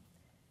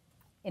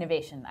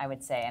innovation, I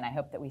would say, and I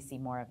hope that we see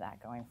more of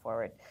that going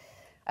forward.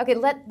 Okay,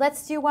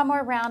 let's do one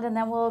more round, and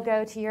then we'll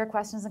go to your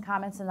questions and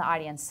comments in the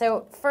audience.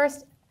 So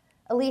first,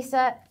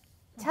 Elisa,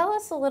 tell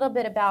us a little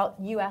bit about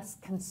U.S.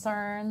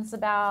 concerns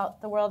about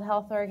the World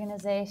Health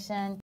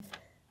Organization.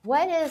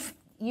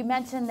 You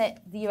mentioned that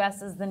the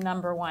U.S. is the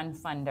 #1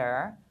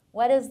 funder.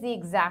 What is the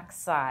exact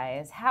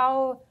size?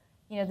 How,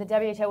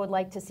 the WHO would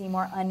like to see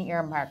more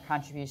unearmarked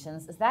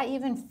contributions. Is that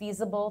even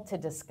feasible to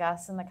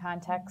discuss in the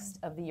context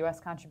of the U.S.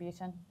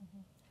 contribution?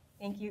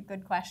 Thank you.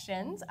 Good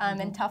questions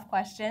and tough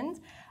questions.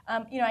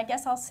 I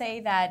guess I'll say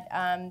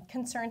that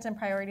concerns and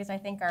priorities, I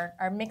think,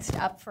 are mixed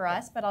up for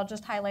us, but I'll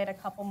just highlight a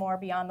couple more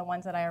beyond the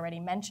ones that I already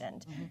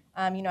mentioned.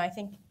 I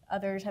think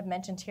others have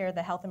mentioned here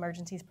the Health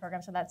Emergencies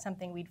Program, so that's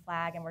something we'd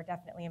flag, and we're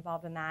definitely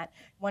involved in that.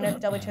 One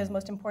of WHO's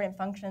most important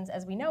functions,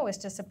 as we know, is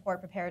to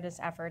support preparedness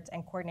efforts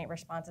and coordinate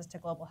responses to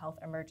global health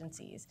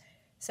emergencies.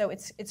 So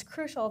it's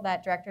crucial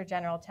that Director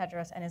General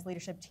Tedros and his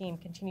leadership team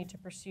continue to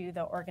pursue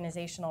the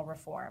organizational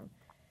reform.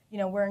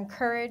 We're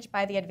encouraged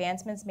by the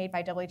advancements made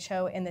by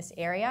WHO in this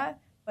area,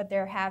 but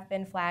there have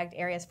been flagged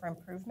areas for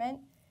improvement,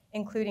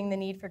 including the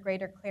need for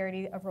greater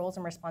clarity of roles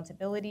and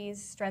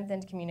responsibilities,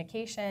 strengthened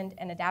communication,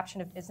 and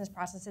adaptation of business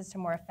processes to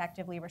more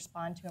effectively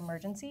respond to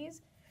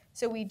emergencies.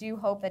 So we do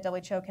hope that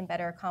WHO can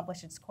better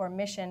accomplish its core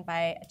mission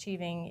by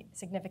achieving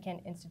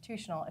significant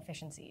institutional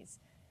efficiencies.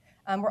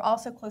 We're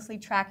also closely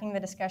tracking the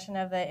discussion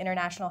of the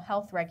international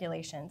health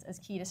regulations as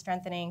key to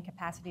strengthening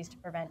capacities to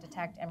prevent,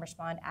 detect, and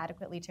respond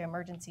adequately to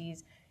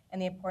emergencies,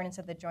 and the importance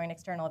of the joint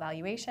external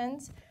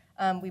evaluations.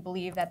 We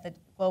believe that the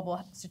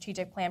Global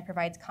Strategic Plan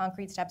provides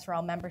concrete steps for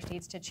all member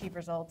states to achieve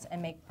results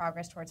and make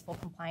progress towards full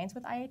compliance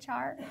with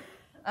IHR.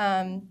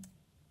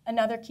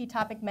 Another key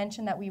topic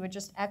mentioned that we would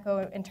just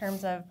echo in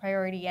terms of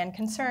priority and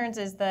concerns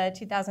is the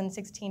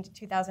 2016 to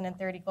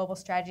 2030 Global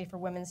Strategy for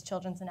Women's,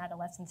 Children's, and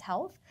Adolescents'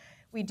 Health.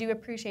 We do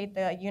appreciate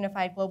the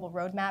unified global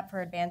roadmap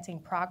for advancing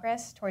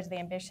progress towards the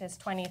ambitious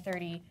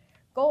 2030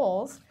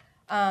 goals.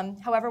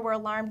 However, we're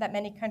alarmed that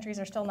many countries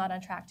are still not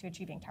on track to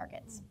achieving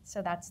targets.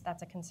 So that's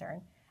a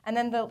concern. And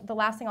then the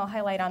last thing I'll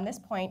highlight on this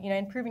point,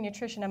 improving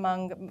nutrition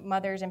among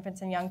mothers,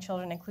 infants, and young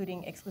children,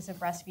 including exclusive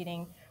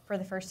breastfeeding for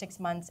the first 6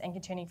 months and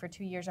continuing for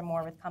 2 years or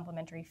more with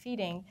complementary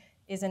feeding,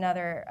 is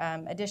another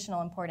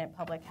additional important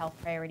public health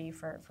priority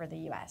for the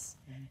U.S.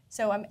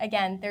 So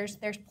again, there's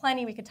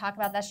plenty we could talk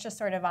about. That's just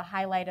sort of a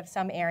highlight of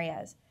some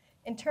areas.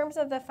 In terms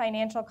of the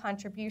financial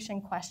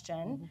contribution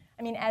question,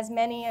 as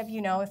many of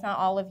you know, if not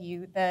all of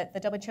you, the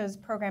WHO's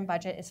program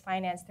budget is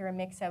financed through a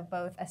mix of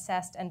both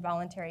assessed and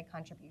voluntary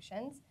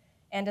contributions.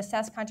 And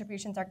assessed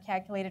contributions are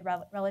calculated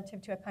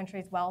relative to a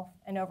country's wealth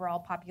and overall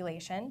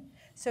population.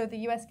 So the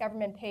U.S.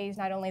 government pays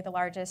not only the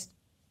largest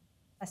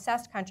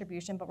assessed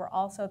contribution, but we're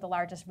also the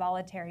largest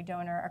voluntary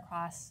donor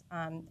across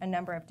a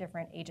number of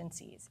different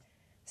agencies.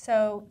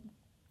 So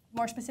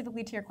more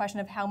specifically to your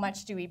question of how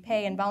much do we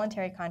pay in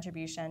voluntary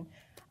contribution,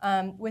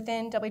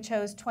 within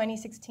WHO's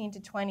 2016 to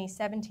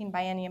 2017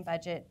 biennium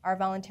budget, our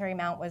voluntary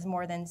amount was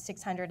more than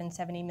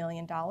 $670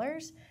 million.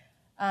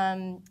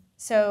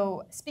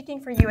 So speaking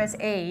for U.S.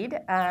 aid,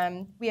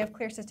 we have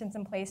clear systems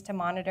in place to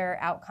monitor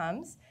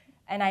outcomes,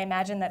 and I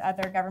imagine that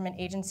other government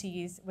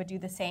agencies would do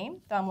the same,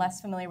 though I'm less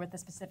familiar with the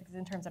specifics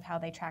in terms of how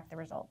they track the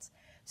results.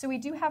 So we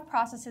do have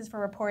processes for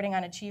reporting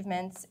on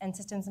achievements and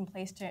systems in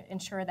place to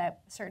ensure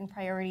that certain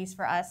priorities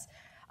for us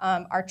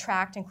are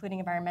tracked, including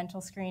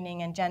environmental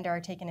screening and gender are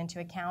taken into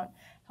account.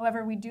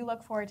 However, we do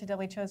look forward to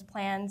WHO's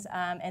plans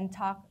and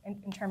talk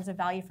in terms of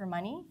value for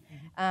money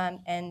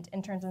and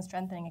in terms of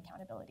strengthening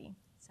accountability.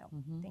 So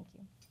thank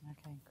you.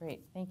 Okay,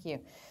 great, thank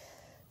you.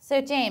 So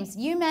James,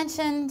 you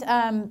mentioned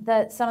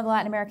that some of the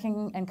Latin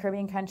American and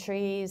Caribbean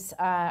countries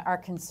are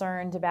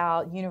concerned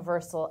about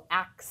universal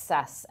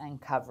access and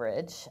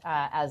coverage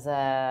as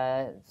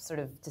a sort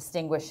of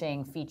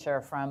distinguishing feature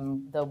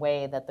from the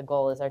way that the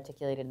goal is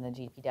articulated in the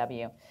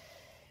GPW.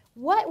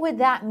 What would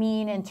that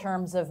mean in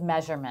terms of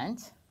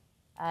measurement?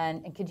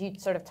 And could you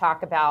sort of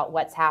talk about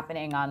what's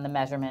happening on the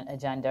measurement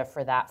agenda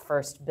for that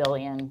first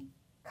billion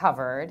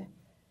covered?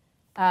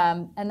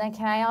 And then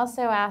can I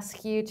also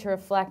ask you to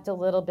reflect a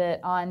little bit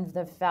on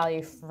the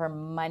value for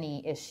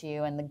money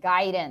issue and the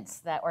guidance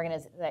that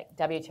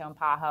WHO and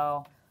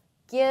PAHO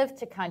give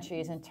to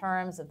countries in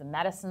terms of the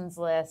medicines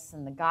lists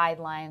and the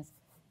guidelines?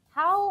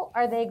 How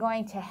are they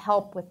going to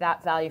help with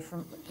that value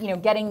from,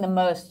 getting the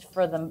most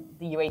for the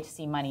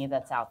UHC money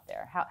that's out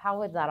there? How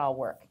would that all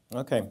work?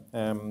 Okay.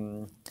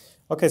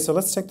 Okay, so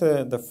let's take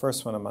the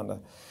first one, Amanda.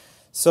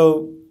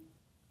 So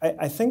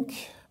I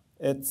think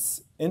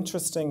it's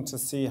interesting to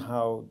see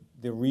how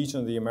the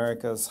region of the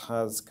Americas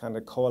has kind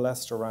of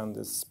coalesced around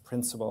this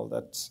principle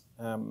that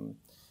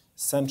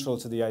central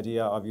to the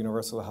idea of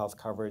universal health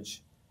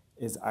coverage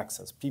is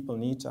access. People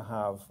need to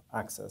have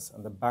access,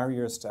 and the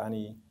barriers to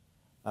any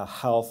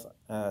health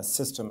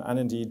system and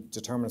indeed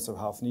determinants of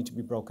health need to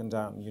be broken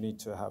down. You need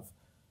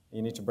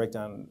to break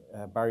down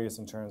barriers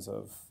in terms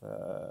of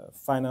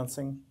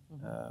financing,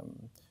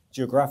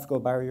 geographical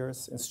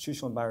barriers,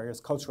 institutional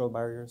barriers, cultural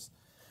barriers.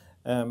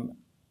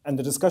 And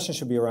the discussion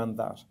should be around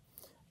that.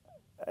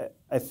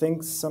 I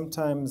think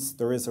sometimes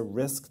there is a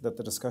risk that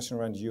the discussion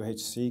around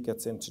UHC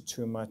gets into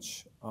too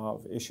much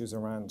of issues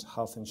around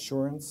health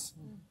insurance,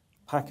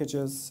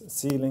 packages,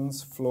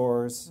 ceilings,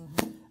 floors,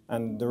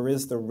 and there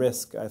is the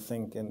risk, I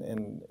think,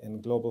 in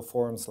global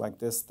forums like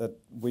this that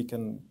we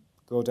can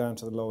go down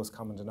to the lowest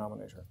common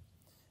denominator.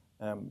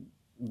 In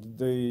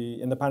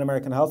the Pan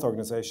American Health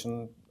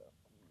Organization,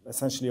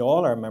 essentially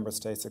all our member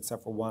states,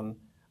 except for one,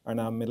 are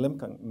now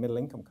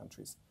middle-income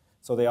countries.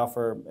 So they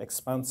offer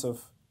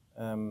expansive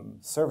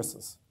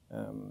services.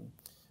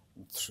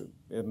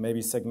 It may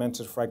be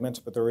segmented,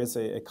 fragmented, but there is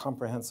a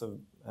comprehensive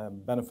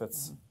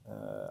benefits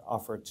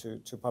offered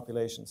to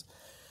populations.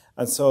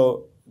 And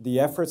so the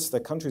efforts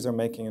that countries are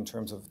making in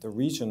terms of the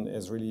region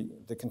is really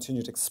the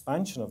continued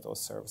expansion of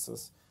those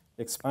services,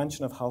 the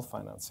expansion of health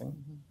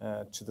financing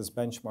to this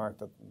benchmark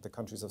that the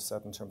countries have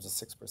set in terms of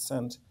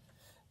 6%,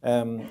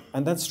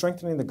 and then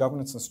strengthening the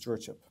governance and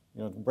stewardship,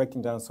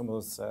 breaking down some of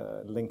those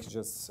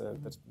linkages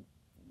that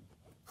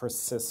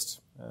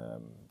persist,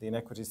 the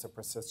inequities that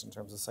persist in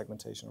terms of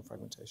segmentation and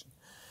fragmentation.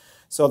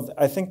 So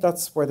I think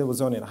that's where they will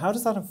zone in. How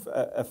does that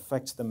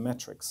affect the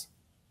metrics?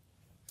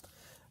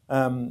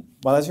 Well,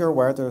 as you're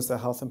aware, there's the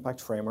Health Impact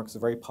Framework. It's a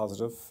very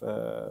positive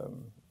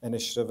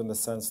initiative in the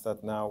sense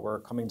that now we're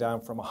coming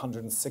down from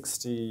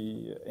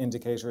 160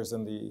 indicators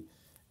in the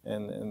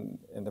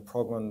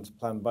program and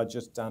plan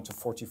budget down to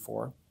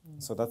 44.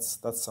 So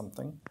that's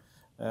something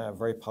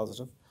very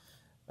positive.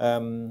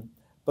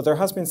 But there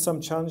has been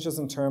some challenges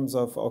in terms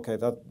of, okay,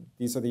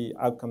 these are the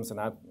outcomes and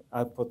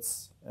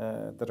outputs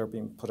that are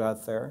being put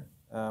out there,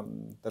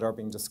 that are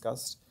being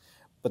discussed.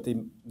 But the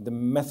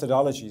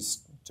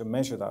methodologies to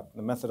measure that,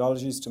 the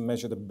methodologies to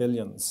measure the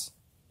billions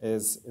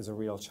is a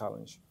real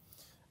challenge.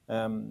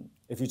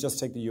 If you just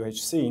take the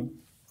UHC,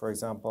 for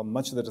example,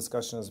 much of the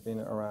discussion has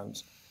been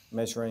around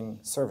measuring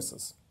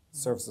services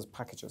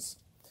packages.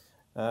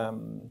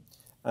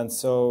 And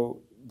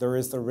so there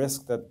is the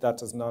risk that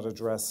does not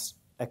address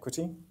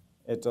equity.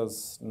 It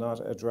does not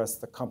address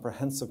the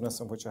comprehensiveness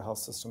in which a health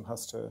system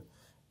has to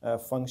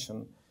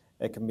function.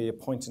 It can be a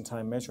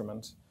point-in-time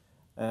measurement.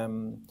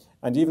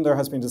 And even there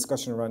has been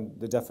discussion around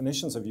the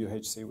definitions of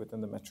UHC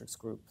within the metrics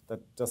group that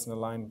doesn't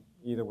align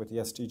either with the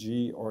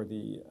SDG or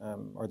the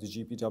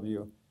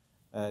GPW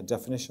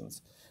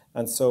definitions.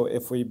 And so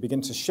if we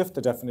begin to shift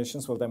the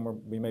definitions, well, then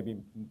we may be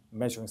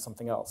measuring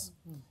something else.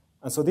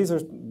 And so these are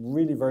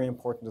really very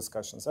important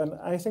discussions. And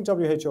I think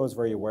WHO is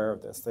very aware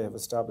of this. They have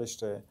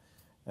established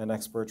an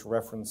expert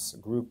reference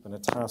group and a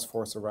task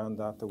force around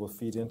that will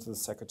feed into the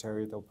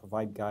Secretariat. They'll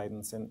provide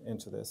guidance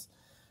into this.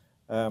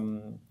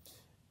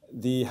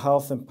 The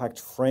Health Impact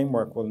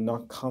Framework will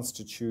not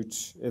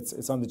constitute,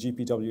 it's on the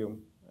GPW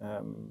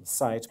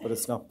site, but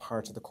it's not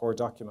part of the core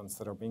documents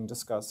that are being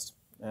discussed.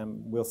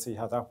 We'll see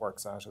how that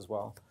works out as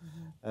well.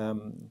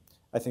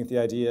 I think the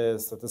idea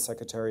is that the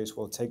Secretariat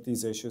will take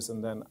these issues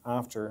and then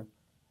after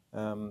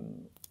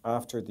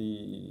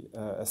the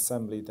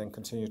Assembly, then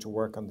continue to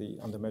work on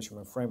the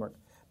measurement framework.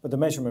 But the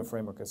measurement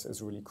framework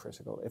is really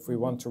critical. If we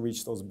want to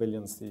reach those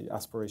billions, the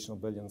aspirational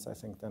billions, I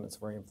think then it's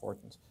very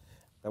important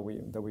that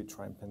we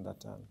try and pin that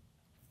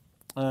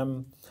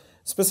down.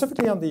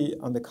 Specifically on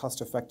the cost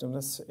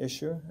effectiveness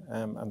issue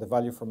and the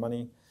value for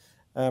money,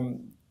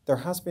 there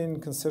has been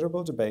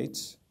considerable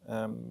debate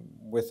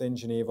within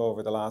Geneva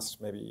over the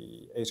last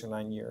maybe 8 or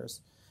 9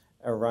 years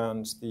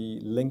around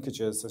the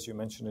linkages, as you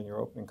mentioned in your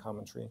opening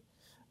commentary,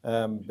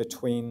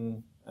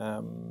 between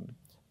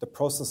the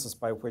processes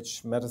by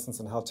which medicines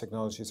and health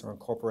technologies are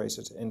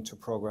incorporated into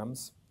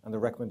programs and the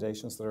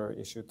recommendations that are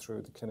issued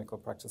through the clinical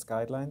practice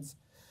guidelines.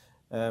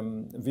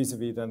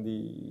 vis-a-vis then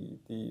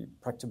the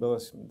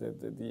practicability,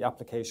 the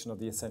application of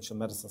the essential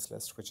medicines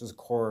list, which is a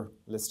core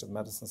list of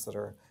medicines that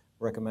are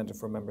recommended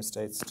for member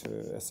states to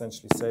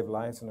essentially save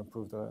lives and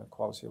improve the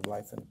quality of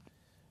life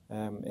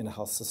in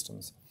health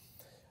systems.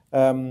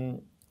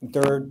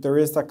 There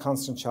is that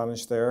constant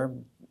challenge there.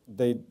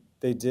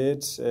 They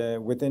did,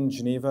 within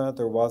Geneva,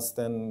 there was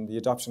then the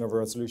adoption of a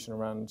resolution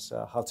around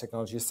health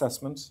technology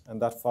assessment,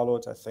 and that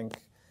followed, I think,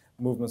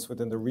 movements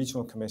within the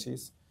regional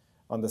committees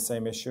on the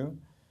same issue.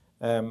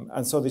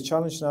 And so the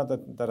challenge now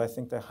that I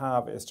think they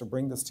have is to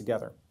bring this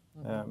together,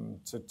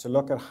 to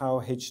look at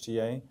how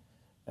HTA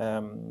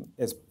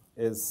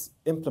is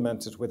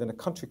implemented within a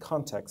country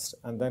context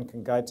and then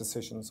can guide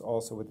decisions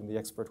also within the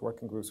expert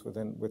working groups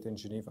within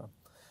Geneva.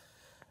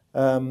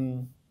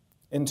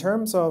 In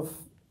terms of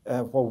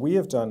what we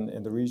have done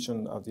in the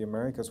region of the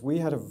Americas, we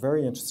had a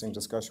very interesting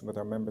discussion with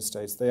our member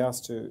states. They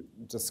asked to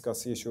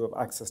discuss the issue of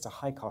access to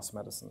high-cost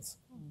medicines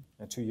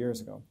 2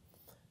 years ago,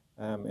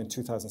 in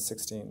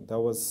 2016. That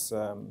was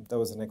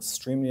an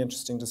extremely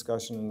interesting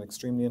discussion, an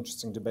extremely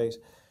interesting debate,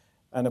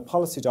 and a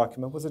policy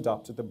document was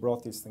adopted that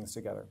brought these things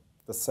together.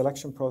 The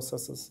selection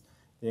processes,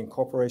 the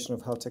incorporation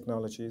of health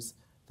technologies,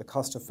 the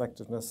cost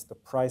effectiveness, the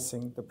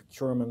pricing, the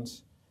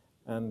procurement,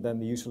 and then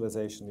the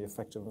utilization, the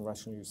effective and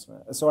rational use.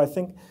 So I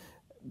think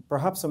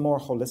perhaps a more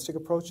holistic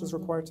approach is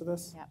required to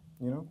this,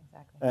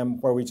 Exactly.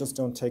 where we just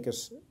don't take it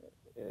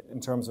in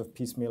terms of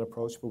piecemeal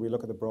approach, but we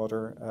look at the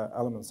broader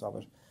elements of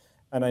it.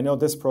 And I know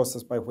this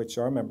process by which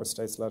our member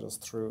states led us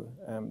through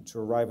to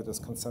arrive at this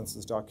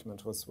consensus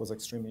document was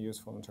extremely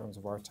useful in terms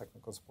of our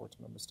technical support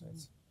to member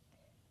states.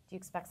 Do you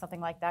expect something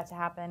like that to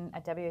happen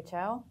at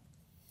WHO?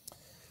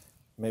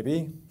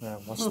 Maybe.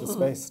 Watch the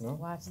space, no?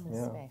 Watch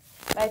this space.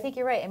 But I think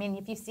you're right. I mean,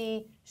 if you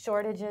see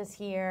shortages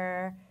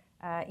here,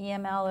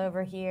 EML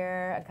over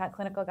here, a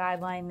clinical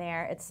guideline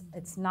there,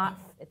 it's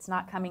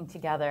not coming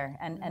together,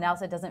 and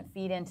else it doesn't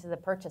feed into the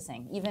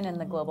purchasing, even in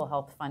the global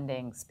health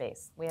funding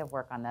space. We have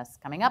work on this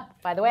coming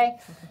up, by the way,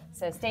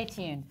 so stay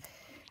tuned.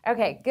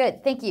 Okay,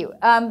 good, thank you.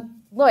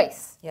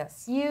 Lois,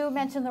 Yes. you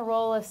mentioned the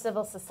role of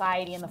civil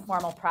society in the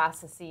formal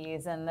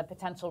processes and the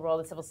potential role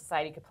that civil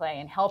society could play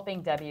in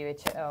helping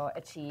WHO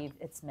achieve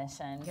its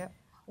mission. Yep.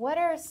 What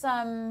are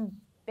some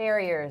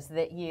barriers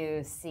that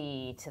you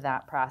see to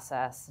that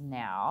process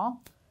now?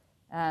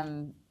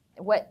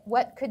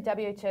 What could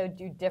WHO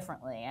do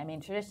differently? I mean,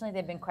 traditionally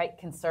they've been quite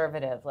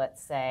conservative,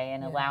 let's say,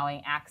 in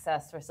allowing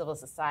access for civil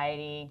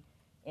society,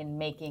 in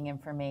making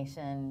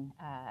information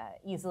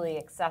easily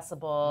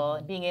accessible,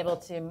 being able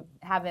to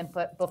have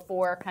input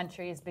before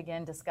countries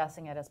begin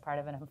discussing it as part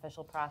of an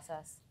official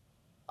process?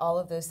 All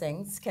of those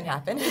things can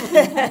happen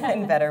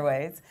in better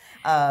ways.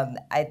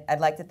 I'd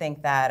like to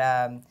think that,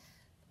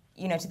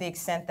 to the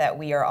extent that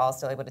we are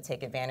also able to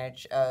take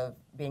advantage of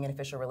being in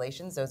official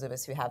relations, those of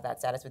us who have that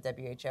status with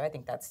WHO, I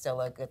think that's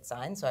still a good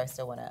sign. So I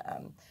still want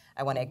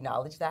to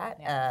acknowledge that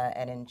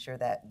and ensure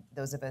that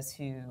those of us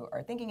who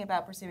are thinking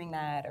about pursuing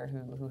that or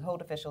who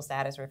hold official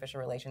status or official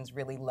relations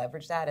really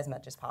leverage that as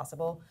much as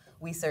possible.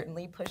 We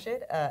certainly push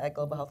it at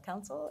Global Health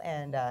Council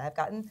and have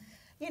gotten,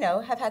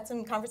 have had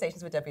some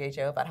conversations with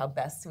WHO about how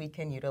best we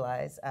can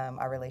utilize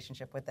our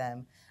relationship with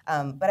them.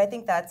 But I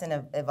think that's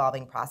an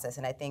evolving process,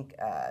 and I think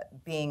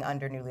being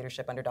under new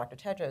leadership under Dr.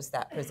 Tedros,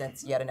 that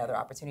presents yet another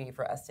opportunity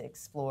for us to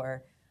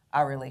explore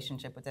our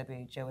relationship with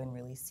WHO and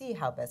really see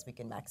how best we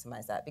can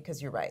maximize that.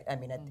 Because you're right. I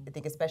mean, I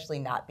think especially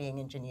not being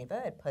in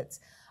Geneva, it puts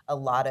a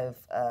lot of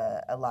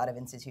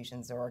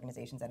institutions or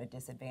organizations at a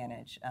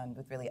disadvantage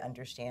with really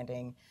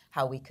understanding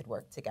how we could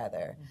work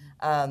together.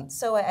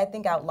 So I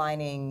think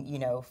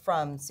outlining,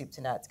 from soup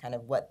to nuts, kind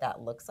of what that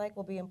looks like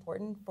will be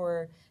important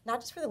for not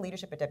just for the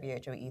leadership at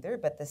WHO either,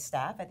 but the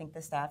staff. I think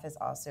the staff has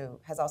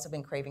also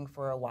been craving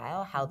for a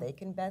while how they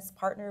can best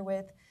partner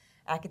with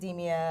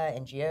academia,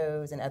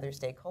 NGOs, and other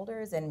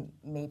stakeholders, and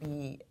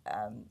maybe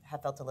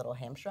have felt a little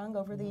hamstrung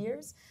over the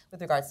years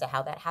with regards to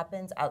how that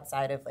happens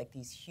outside of like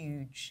these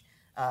huge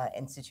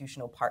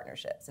institutional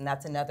partnerships. And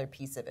that's another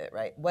piece of it,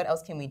 right? What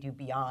else can we do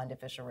beyond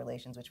official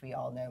relations, which we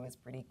all know is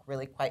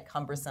really quite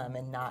cumbersome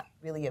and not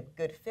really a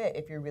good fit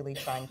if you're really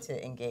trying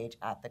to engage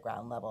at the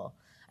ground level.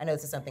 I know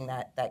this is something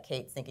that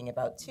Kate's thinking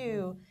about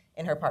too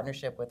in her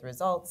partnership with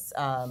Results.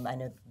 I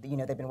know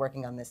they've been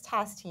working on this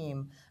task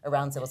team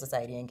around civil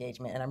society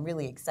engagement, and I'm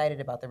really excited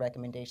about the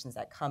recommendations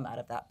that come out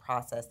of that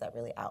process that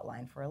really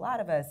outline for a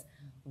lot of us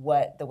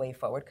what the way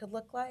forward could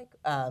look like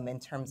in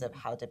terms of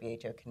how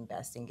WHO can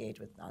best engage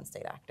with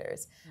non-state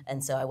actors.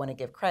 And so I want to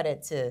give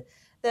credit to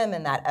them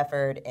in that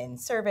effort in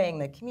surveying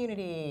the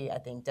community. I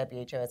think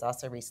WHO has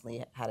also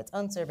recently had its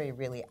own survey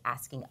really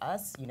asking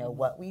us,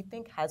 what we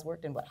think has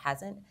worked and what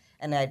hasn't.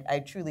 And I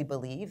truly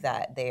believe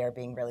that they are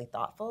being really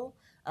thoughtful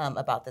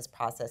about this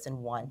process and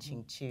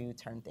wanting to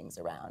turn things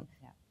around.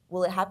 Yeah.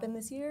 Will it happen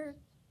this year?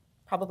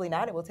 Probably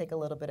not. It will take a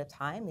little bit of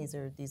time. These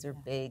are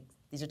big,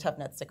 these are tough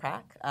nuts to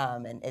crack.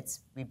 And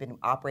we've been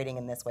operating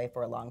in this way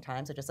for a long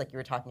time. So just like you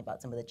were talking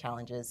about some of the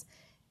challenges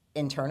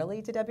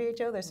internally to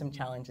WHO, there's some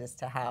challenges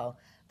to how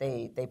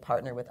they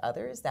partner with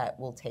others that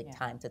will take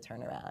time to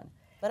turn around.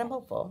 but I'm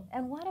hopeful.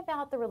 And what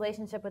about the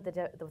relationship with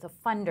the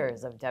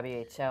funders of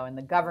WHO and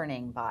the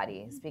governing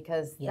bodies?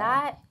 Because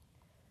that,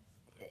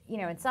 you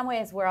know, in some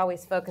ways we're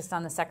always focused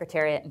on the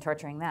Secretariat and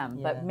torturing them,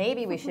 but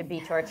maybe we should be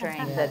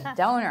torturing the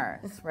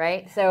donors,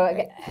 right? So,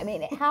 I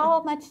mean,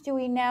 how much do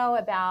we know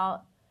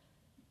about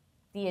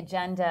the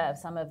agenda of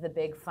some of the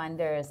big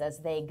funders as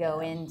they go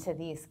into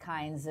these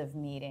kinds of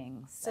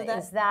meetings? So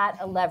is that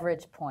a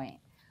leverage point?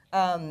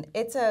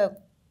 It's a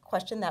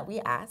question that we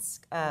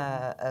ask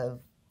of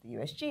the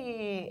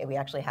USG. We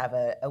actually have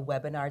a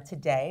webinar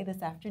today,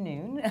 this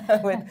afternoon,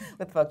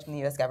 with folks from the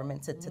U.S.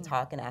 government to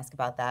talk and ask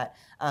about that.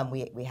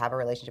 We have a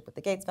relationship with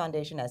the Gates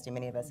Foundation, as do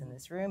many of us in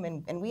this room,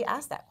 and we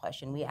ask that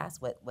question. We ask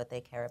what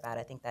they care about.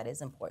 I think that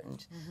is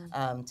important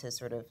to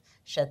sort of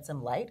shed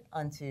some light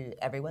onto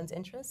everyone's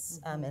interests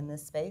in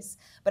this space.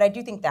 But I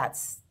do think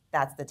that's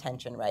the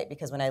tension, right?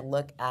 Because when I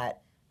look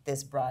at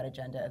this broad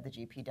agenda of the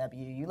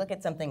GPW, you look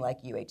at something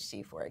like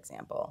UHC, for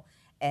example,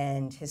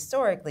 and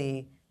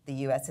historically, the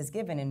U.S. has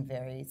given in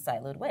very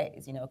siloed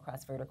ways, you know,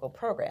 across vertical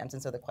programs.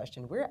 And so the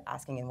question we're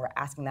asking, and we're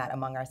asking that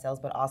among ourselves,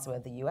 but also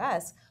of the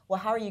U.S., well,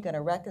 how are you going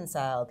to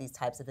reconcile these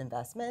types of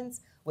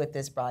investments with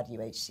this broad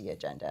UHC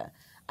agenda?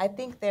 I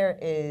think there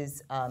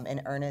is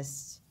an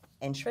earnest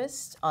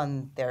interest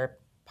on their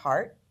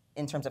part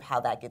in terms of how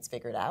that gets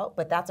figured out,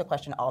 but that's a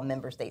question all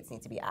member states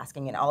need to be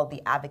asking, and all of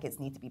the advocates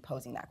need to be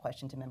posing that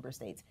question to member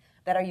states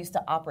that are used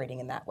to operating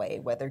in that way,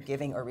 whether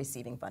giving or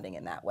receiving funding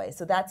in that way.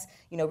 So that's,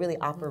 you know, really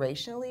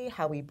operationally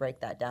how we break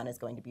that down is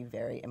going to be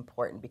very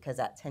important, because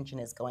that tension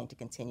is going to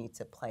continue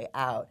to play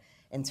out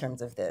in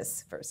terms of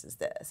this versus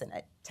this. And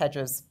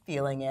Tedra's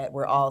feeling it,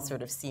 we're all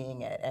sort of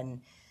seeing it, and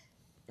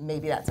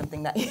maybe that's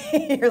something that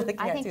you're looking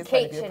at too as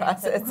part of your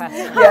process.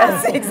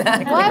 Yes,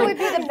 exactly. What would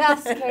be the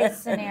best case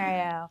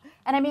scenario?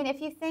 And I mean,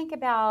 if you think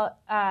about,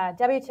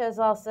 WHO is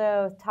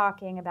also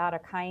talking about a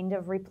kind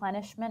of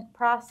replenishment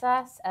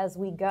process as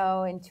we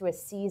go into a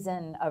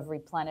season of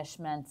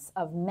replenishments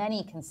of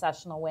many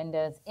concessional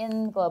windows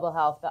in global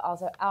health, but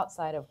also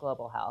outside of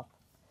global health.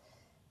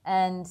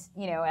 And,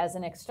 you know, as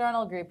an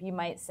external group, you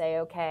might say,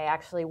 okay,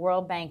 actually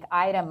World Bank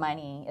IDA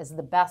money is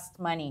the best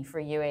money for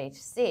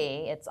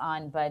UHC. It's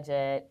on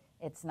budget.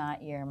 It's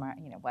not earmarked,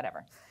 you know,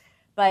 whatever.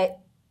 But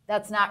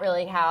that's not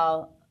really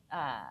how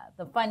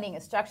the funding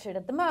is structured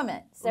at the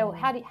moment. So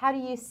how do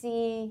you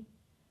see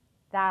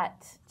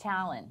that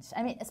challenge?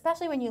 I mean,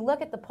 especially when you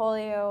look at the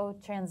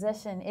polio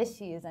transition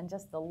issues and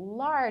just the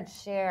large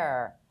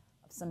share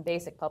of some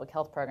basic public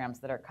health programs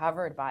that are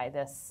covered by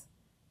this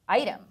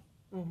item.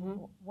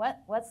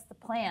 What's the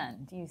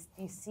plan? Do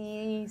you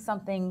see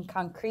something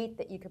concrete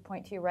that you could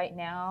point to right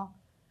now?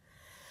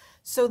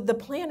 So the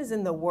plan is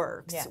in the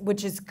works,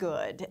 which is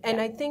good.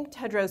 And I think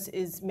Tedros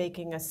is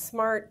making a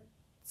smart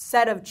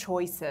set of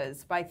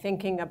choices by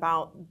thinking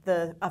about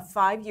a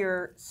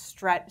 5-year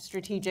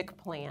strategic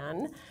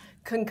plan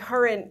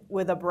concurrent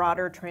with a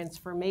broader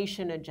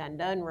transformation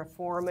agenda and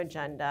reform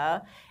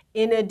agenda,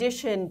 in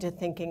addition to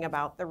thinking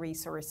about the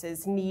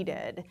resources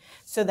needed,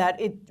 so that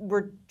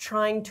we're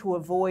trying to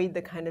avoid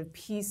the kind of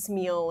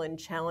piecemeal and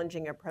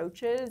challenging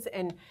approaches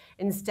and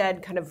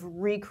instead kind of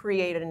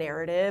recreate a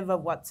narrative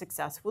of what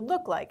success would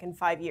look like in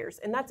 5 years.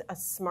 And that's a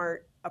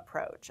smart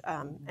approach.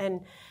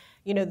 And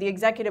you know, the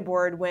executive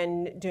board,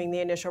 when doing the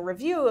initial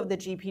review of the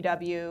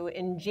GPW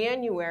in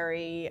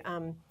January,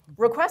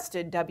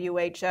 requested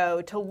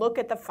WHO to look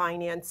at the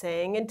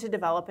financing and to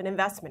develop an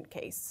investment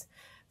case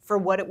for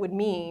what it would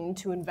mean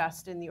to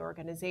invest in the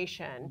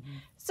organization.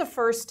 It's the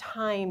first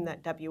time that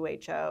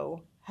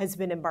WHO has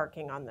been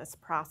embarking on this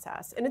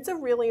process, and it's a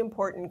really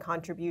important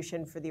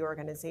contribution for the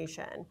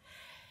organization.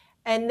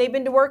 And they've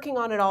been working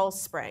on it all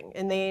spring,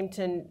 and they aim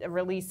to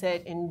release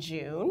it in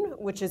June,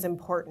 which is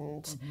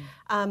important.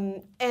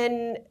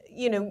 And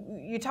you know,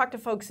 you talk to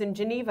folks in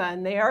Geneva,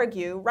 and they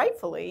argue,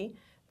 rightfully,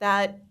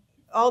 that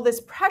all this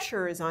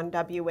pressure is on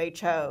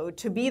WHO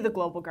to be the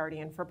global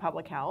guardian for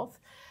public health,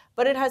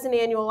 but it has an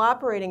annual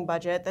operating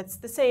budget that's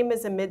the same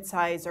as a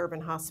mid-sized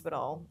urban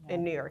hospital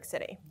in New York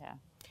City.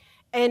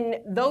 And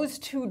those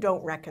two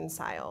don't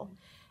reconcile.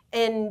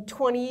 And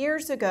 20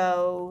 years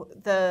ago,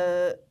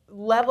 the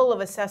level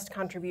of assessed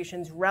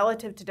contributions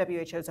relative to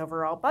WHO's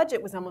overall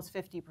budget was almost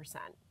 50%,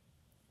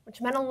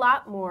 which meant a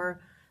lot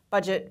more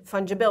budget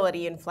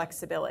fungibility and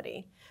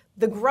flexibility.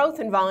 The growth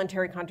in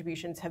voluntary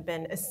contributions have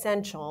been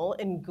essential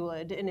and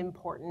good and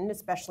important,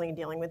 especially in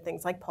dealing with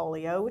things like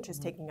polio, which is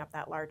taking up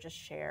that largest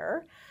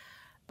share.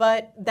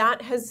 But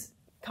that has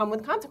come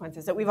with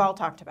consequences that we've all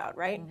talked about,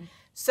 right?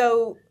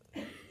 So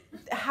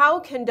how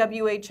can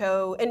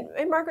WHO,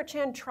 and Margaret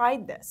Chan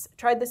tried this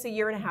a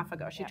year and a half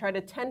ago. She tried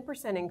a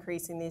 10%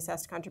 increase in the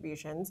assessed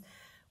contributions,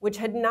 which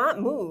had not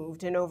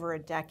moved in over a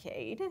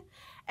decade.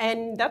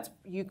 And that's,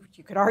 you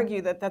could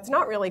argue that that's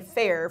not really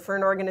fair for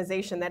an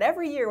organization that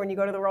every year when you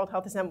go to the World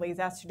Health Assembly is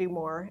asked to do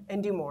more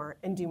and do more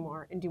and do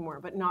more and do more,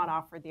 but not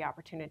offered the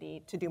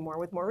opportunity to do more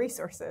with more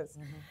resources.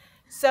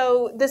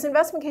 So this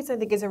investment case, I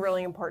think, is a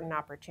really important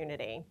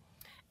opportunity.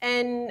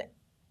 And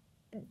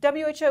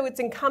WHO, it's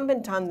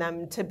incumbent on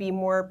them to be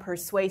more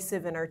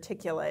persuasive and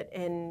articulate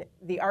in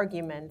the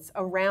arguments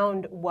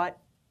around what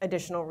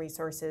additional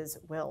resources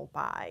will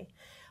buy.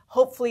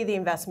 Hopefully the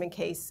investment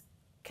case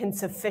can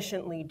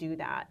sufficiently do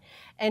that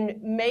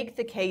and make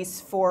the case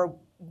for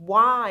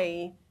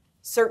why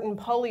certain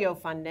polio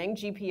funding,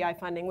 GPI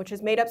funding, which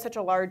has made up such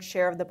a large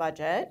share of the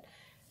budget,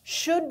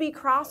 should be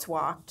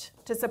crosswalked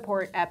to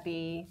support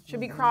EPI, should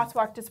be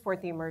crosswalked to support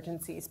the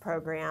emergencies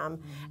program,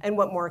 and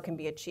what more can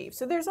be achieved.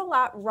 So there's a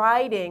lot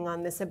riding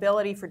on this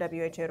ability for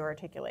WHO to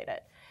articulate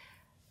it.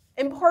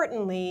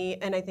 Importantly,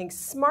 and I think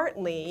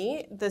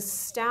smartly, the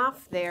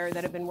staff there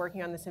that have been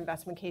working on this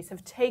investment case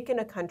have taken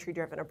a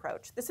country-driven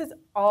approach. This is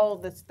all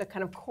the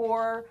kind of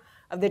core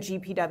of the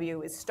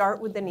GPW is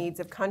start with the needs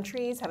of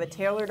countries, have a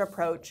tailored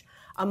approach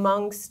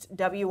amongst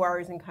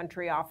WRs and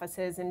country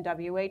offices in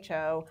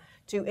WHO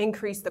to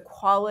increase the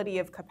quality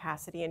of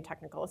capacity and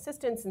technical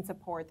assistance and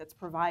support that's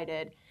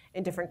provided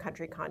in different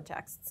country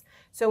contexts.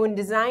 So in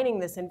designing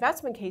this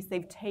investment case,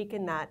 they've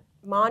taken that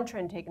mantra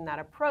and taken that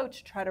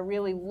approach to try to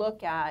really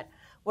look at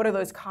what are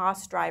those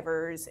cost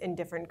drivers in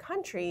different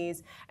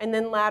countries, and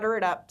then ladder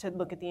it up to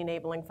look at the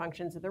enabling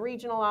functions of the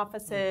regional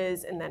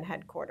offices and then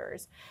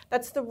headquarters.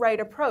 That's the right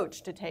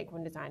approach to take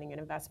when designing an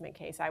investment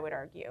case, I would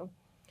argue.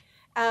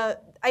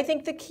 I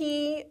think the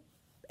key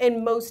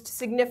and most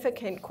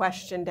significant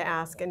question to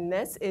ask in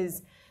this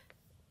is,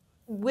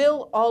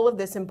 will all of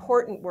this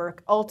important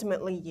work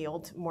ultimately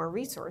yield more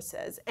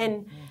resources?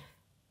 And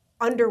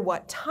under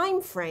what time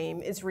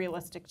frame is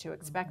realistic to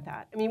expect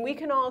that? I mean, we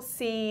can all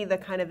see the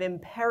kind of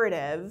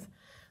imperative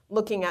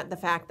looking at the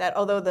fact that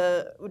although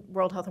the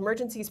World Health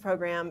Emergencies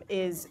Program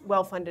is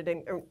well-funded,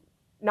 or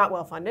not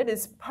well-funded,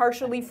 is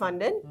partially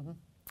funded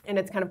in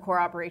its kind of core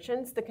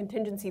operations, the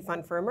contingency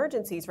fund for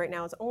emergencies right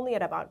now is only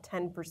at about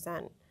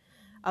 10%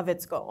 of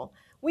its goal.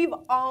 We've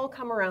all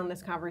come around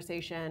this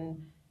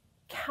conversation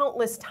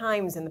countless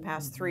times in the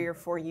past 3 or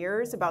 4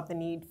 years about the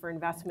need for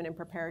investment in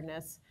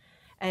preparedness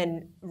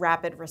and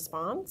rapid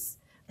response,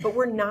 but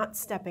we're not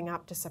stepping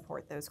up to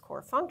support those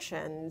core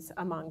functions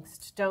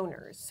amongst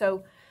donors.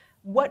 So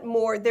what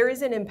more, there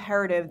is an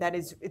imperative that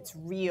it's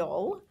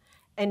real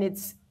and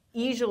it's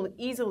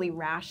easily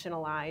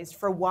rationalized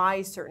for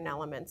why certain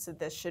elements of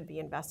this should be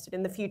invested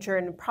in the future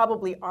and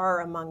probably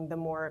are among the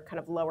more kind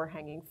of lower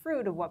hanging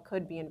fruit of what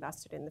could be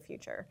invested in the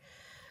future.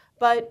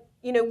 But,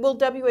 you know, will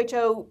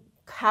WHO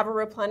have a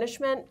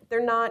replenishment?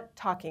 They're not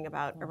talking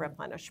about a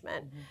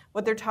replenishment.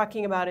 What they're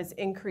talking about is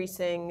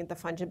increasing the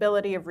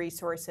fungibility of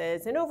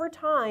resources and over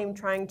time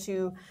trying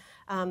to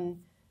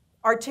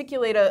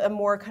articulate a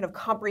more kind of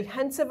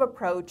comprehensive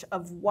approach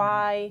of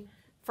why,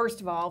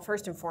 first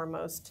and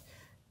foremost,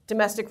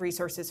 domestic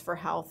resources for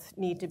health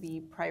need to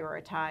be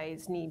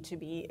prioritized, need to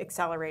be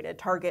accelerated,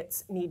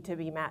 targets need to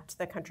be met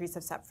the countries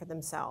have set for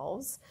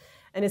themselves,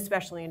 and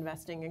especially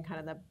investing in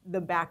kind of the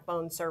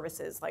backbone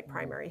services like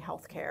primary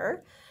health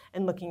care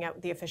and looking at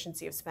the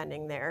efficiency of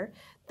spending there.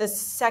 The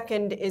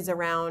second is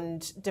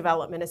around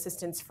development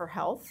assistance for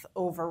health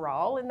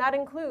overall, and that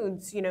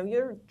includes, you know,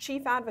 your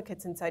chief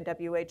advocates inside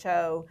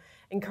WHO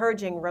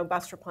encouraging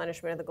robust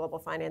replenishment of the global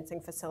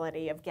financing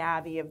facility, of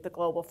Gavi, of the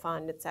Global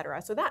Fund, et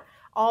cetera. So that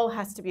all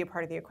has to be a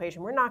part of the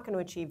equation. We're not going to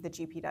achieve the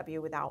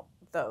GPW without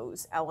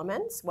those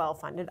elements,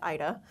 well-funded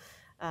IDA,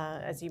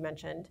 as you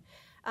mentioned.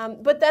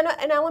 But then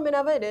an element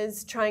of it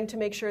is trying to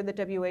make sure that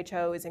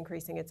WHO is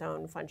increasing its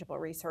own fungible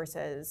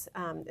resources,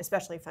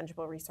 especially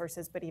fungible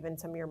resources, but even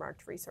some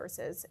earmarked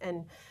resources.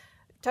 And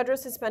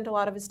Tedros has spent a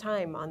lot of his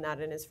time on that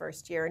in his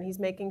first year, and he's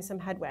making some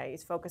headway.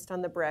 He's focused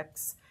on the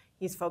BRICS.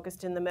 He's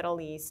focused in the Middle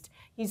East.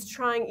 He's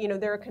trying, you know,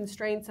 there are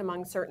constraints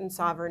among certain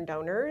sovereign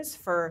donors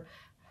for,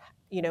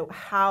 you know,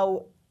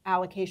 how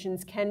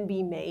allocations can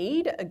be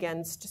made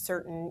against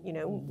certain, you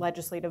know,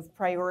 legislative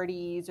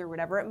priorities or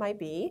whatever it might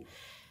be.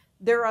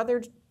 There are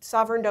other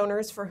sovereign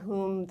donors for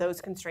whom those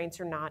constraints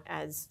are not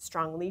as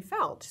strongly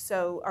felt.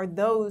 So are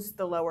those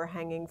the lower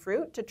hanging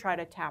fruit to try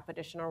to tap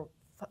additional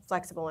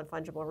flexible and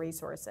fungible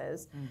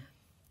resources?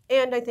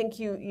 And I think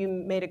you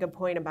made a good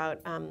point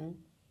about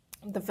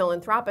the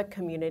philanthropic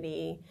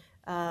community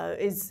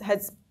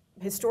has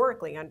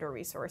historically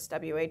under-resourced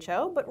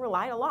WHO, but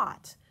relied a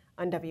lot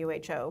on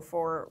WHO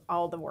for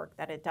all the work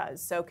that it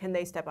does. So can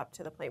they step up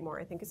to the plate more,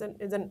 I think isn't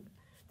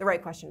the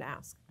right question to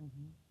ask.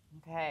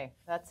 Okay,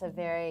 that's a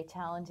very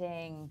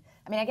challenging,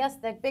 I mean, I guess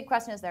the big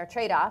question is there are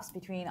trade-offs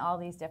between all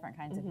these different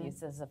kinds of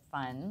uses of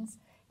funds,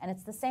 and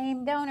it's the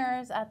same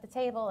donors at the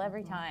table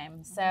every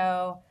time.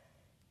 So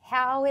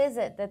how is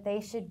it that they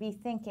should be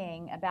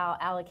thinking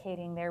about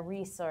allocating their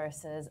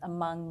resources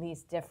among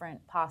these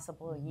different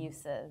possible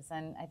uses?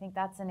 And I think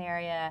that's an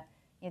area,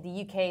 you know,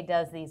 the UK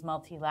does these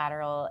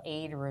multilateral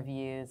aid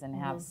reviews and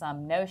have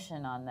some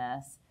notion on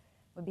this.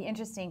 It would be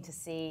interesting to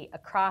see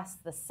across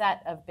the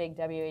set of big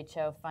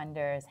WHO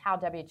funders how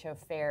WHO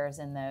fares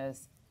in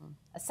those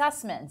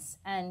assessments,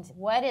 and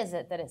what is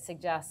it that it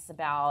suggests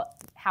about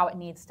how it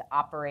needs to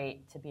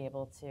operate to be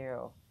able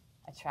to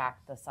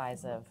attract the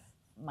size of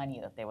money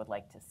that they would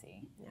like to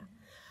see.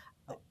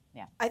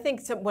 Yeah. I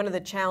think one of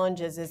the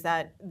challenges is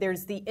that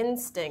there's the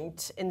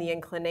instinct and the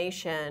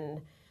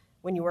inclination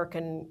when you work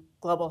in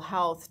global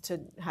health to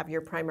have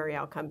your primary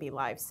outcome be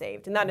lives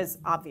saved. And that is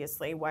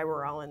obviously why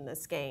we're all in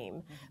this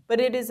game.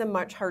 But it is a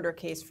much harder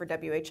case for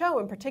WHO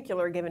in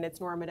particular, given its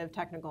normative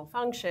technical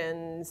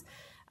functions,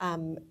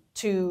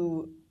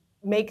 to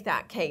make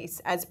that case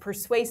as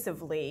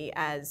persuasively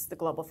as the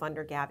Global Fund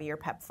or Gavi or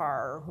PEPFAR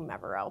or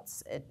whomever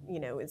else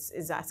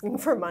is asking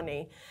for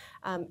money.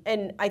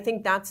 And I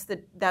think that's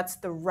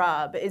the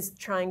rub, is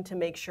trying to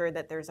make sure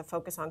that there's a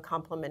focus on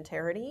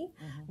complementarity,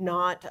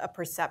 not a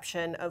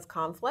perception of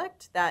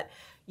conflict, that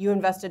you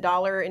invest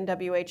 $1 in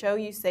WHO,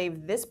 you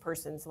save this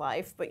person's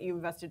life, but you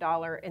invest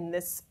 $1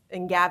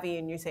 in Gavi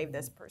and you save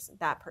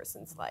that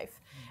person's life.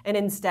 And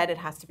instead it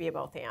has to be a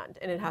both and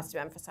it has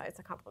to emphasize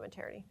the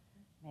complementarity.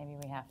 Maybe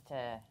we have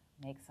to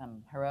make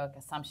some heroic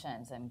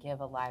assumptions and give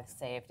a lives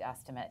saved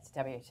estimate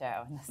to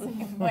WHO in the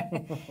same way.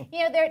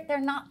 They're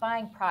not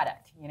buying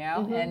product,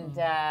 and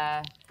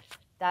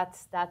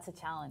that's a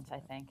challenge, I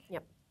think.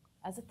 Yep.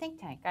 As a think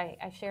tank,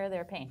 I share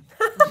their pain.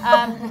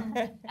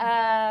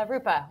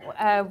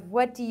 Rupa,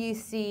 what do you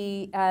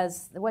see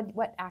as,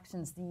 what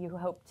actions do you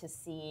hope to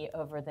see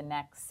over the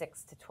next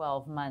 6 to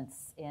 12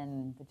 months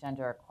in the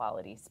gender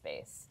equality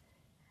space?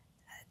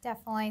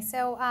 Definitely.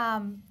 So,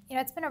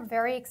 it's been a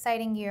very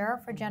exciting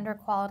year for gender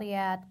equality,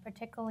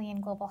 particularly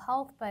in global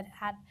health, but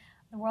at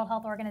the World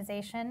Health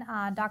Organization.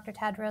 Dr.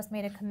 Tedros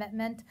made a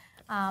commitment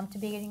to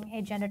being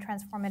a gender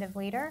transformative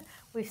leader.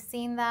 We've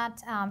seen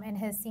that in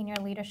his senior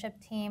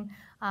leadership team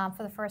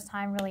for the first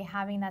time, really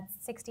having that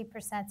 60%,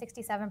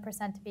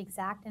 67% to be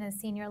exact in his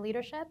senior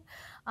leadership.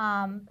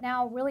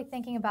 Now really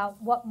thinking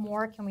about what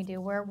more can we do,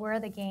 where are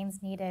the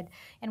gains needed?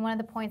 And one of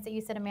the points that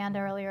you said, Amanda,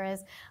 earlier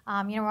is,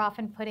 we're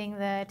often putting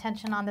the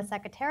attention on the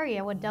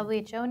Secretariat, what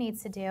WHO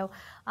needs to do.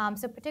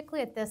 So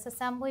particularly at this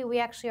assembly, we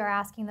actually are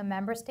asking the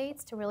member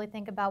states to really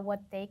think about what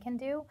they can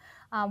do.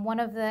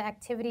 One of the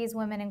activities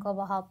Women in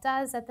Global Health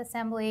does at the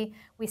Assembly,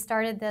 we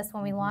started this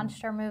when we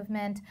launched our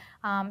movement,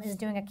 is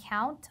doing a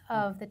count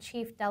of the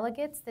chief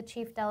delegates. The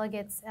chief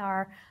delegates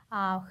are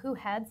who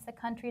heads the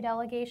country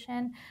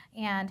delegation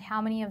and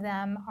how many of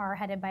them are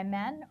headed by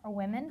men or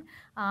women.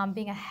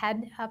 Being a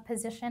head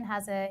position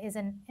is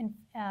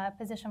a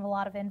position of a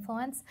lot of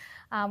influence.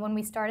 When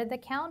we started the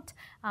count,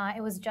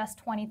 it was just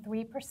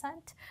 23%.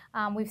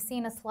 We've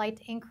seen a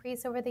slight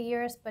increase over the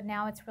years, but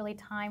now it's really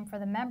time for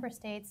the member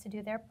states to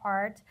do their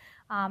part,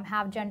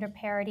 have gender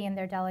parity in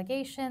their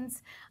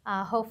delegations,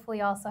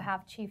 hopefully also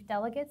have chief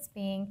delegates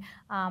being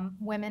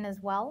women as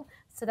well.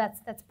 So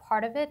that's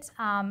part of it.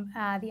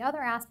 The other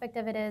aspect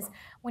of it is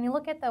when you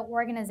look at the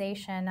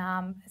organization,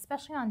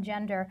 especially on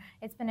gender,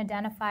 it's been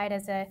identified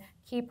as a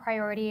key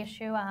priority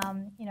issue,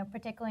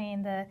 particularly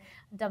in the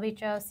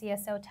WHO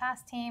CSO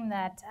task team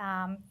that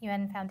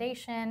UN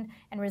Foundation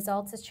and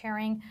Results is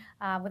chairing.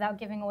 Without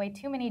giving away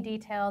too many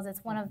details,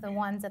 it's one of the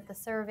ones that the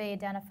survey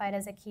identified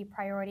as a key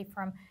priority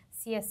from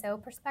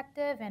CSO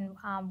perspective and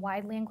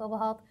widely in global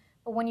health.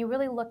 But when you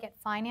really look at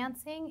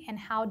financing and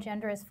how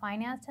gender is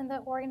financed in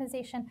the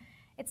organization,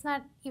 it's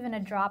not even a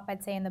drop,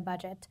 I'd say, in the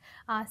budget,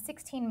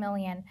 16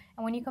 million.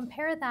 And when you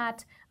compare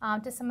that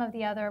to some of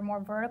the other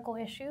more vertical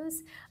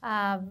issues,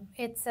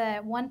 it's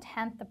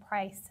 1/10 the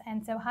price.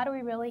 And so how do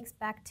we really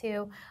expect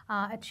to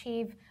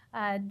achieve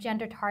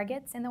gender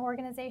targets in the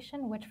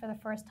organization, which for the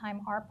first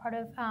time are part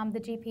of the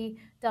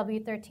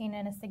GPW13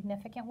 in a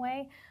significant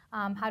way?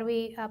 How do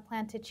we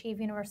plan to achieve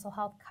universal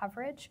health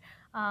coverage?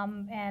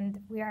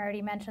 And we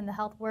already mentioned the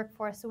health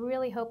workforce. So we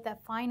really hope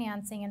that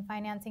financing and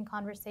financing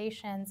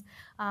conversations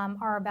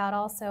are about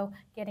also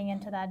getting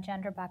into that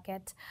gender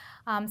bucket.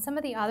 Some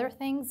of the other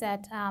things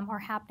that are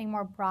happening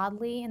more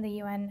broadly in the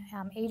UN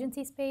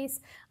agency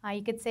space,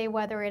 you could say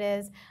whether it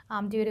is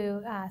due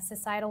to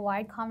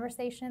societal-wide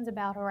conversations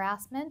about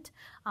harassment,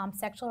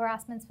 sexual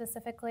harassment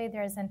specifically.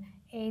 There's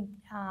a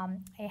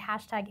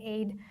hashtag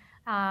aid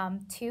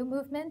to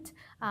movement,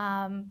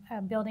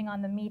 building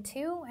on the Me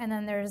Too, and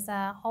then there's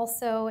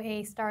also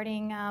a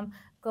starting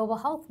global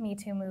health Me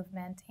Too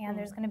movement, and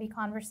there's going to be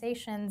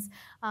conversations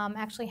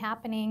actually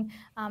happening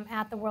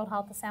at the World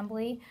Health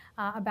Assembly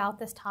about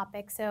this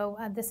topic. So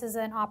this is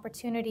an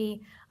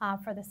opportunity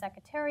for the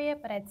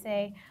Secretariat, but I'd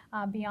say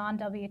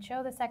beyond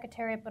WHO, the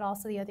Secretariat, but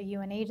also the other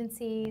UN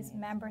agencies,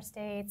 member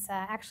states,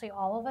 actually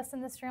all of us in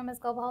this room as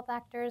global health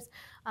actors.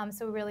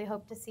 So we really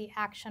hope to see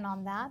action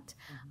on that.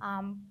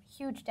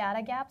 Huge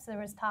data gaps. There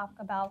was talk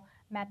about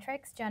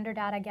metrics. Gender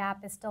data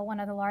gap is still one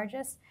of the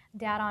largest.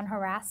 Data on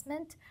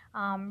harassment,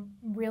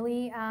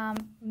 really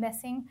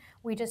missing.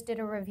 We just did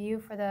a review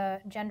for the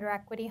Gender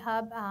Equity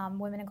Hub,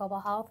 Women in Global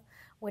Health,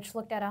 which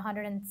looked at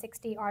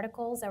 160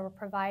 articles that were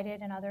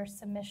provided and other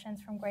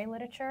submissions from gray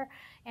literature.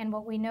 And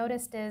what we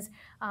noticed is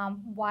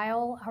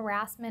while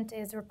harassment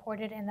is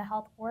reported in the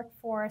health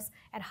workforce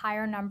at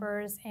higher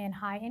numbers in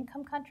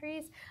high-income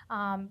countries,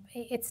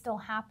 it's still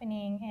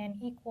happening in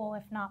equal,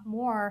 if not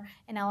more,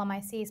 in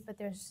LMICs, but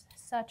there's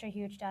such a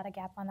huge data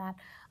gap on that.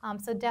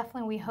 So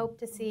definitely we hope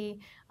to see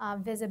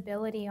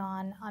visibility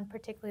on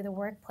particularly the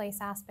workplace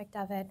aspect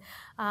of it.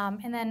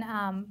 And then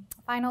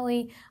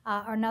finally,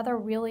 another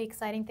really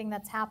exciting thing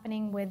that's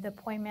happening with the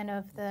appointment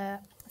of the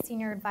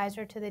senior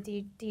advisor to the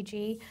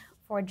DG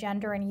for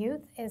gender and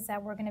youth is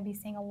that we're going to be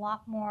seeing a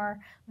lot more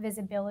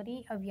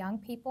visibility of young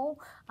people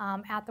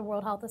at the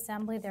World Health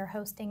Assembly. They're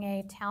hosting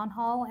a town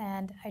hall,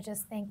 and I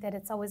just think that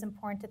it's always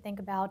important to think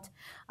about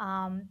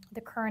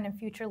the current and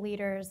future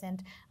leaders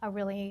and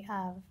really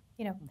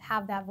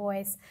have that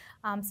voice.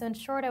 So in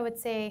short, I would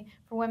say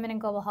for women in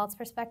global health's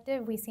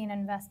perspective, we see an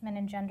investment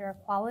in gender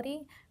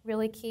equality,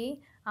 really key,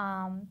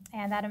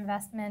 and that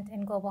investment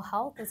in global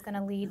health is going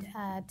to lead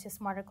to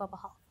smarter global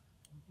health.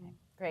 Okay,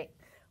 great.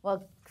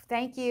 Well,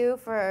 thank you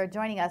for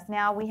joining us.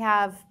 Now we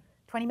have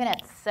 20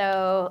 minutes,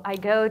 so I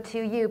go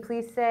to you.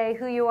 Please say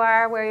who you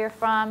are, where you're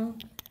from.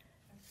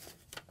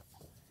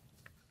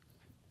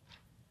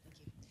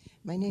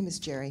 My name is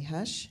Jerry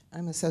Hush.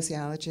 I'm a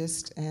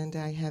sociologist, and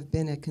I have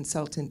been a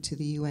consultant to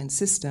the UN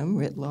system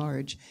writ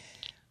large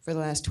for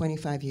the last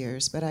 25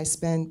 years. But I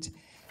spent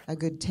a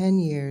good 10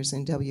 years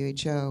in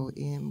WHO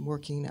in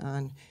working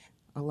on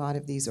a lot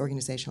of these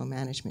organizational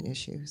management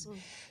issues.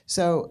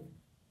 So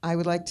I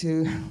would like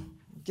to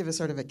give a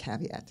sort of a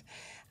caveat.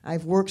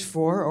 I've worked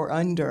for or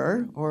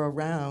under or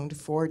around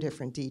 4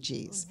 different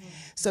DGs.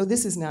 So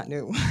this is not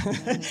new.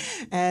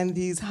 And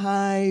these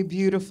high,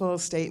 beautiful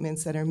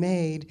statements that are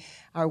made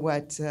are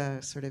what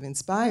sort of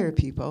inspire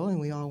people, and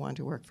we all want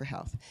to work for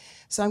health.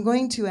 So I'm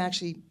going to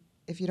actually,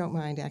 if you don't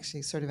mind,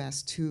 actually sort of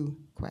ask 2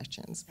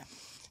 questions.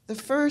 The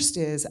first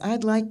is,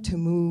 I'd like to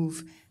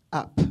move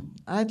up.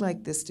 I'd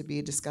like this to be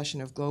a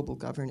discussion of global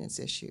governance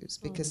issues,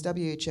 because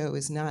WHO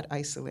is not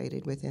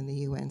isolated within the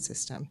UN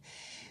system.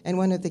 And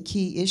one of the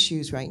key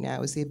issues right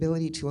now is the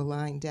ability to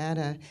align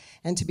data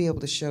and to be able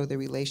to show the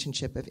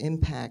relationship of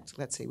impact,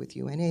 let's say with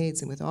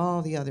UNAIDS and with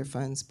all the other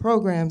funds,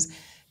 programs,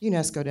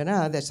 UNESCO,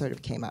 that sort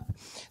of came up.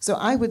 So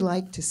I would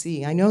like to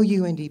see, I know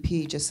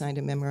UNDP just signed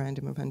a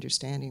memorandum of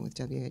understanding with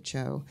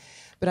WHO,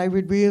 but I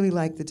would really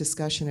like the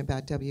discussion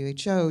about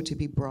WHO to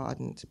be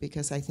broadened,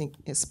 because I think,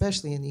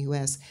 especially in the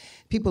US,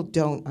 people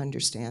don't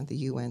understand the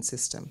UN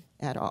system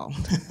at all.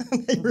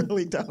 They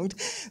really don't.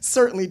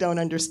 Certainly don't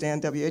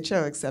understand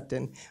WHO, except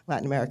in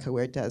Latin America,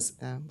 where it does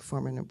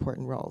form an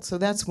important role. So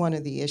that's one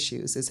of the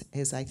issues,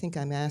 is I think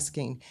I'm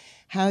asking,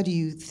 how do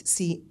you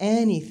see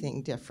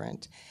anything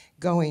different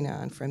going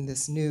on from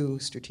this new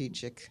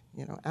strategic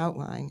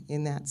outline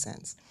in that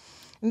sense?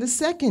 And the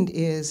second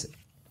is,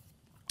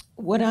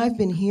 what I've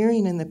been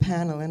hearing in the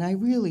panel, and I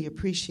really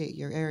appreciate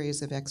your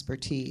areas of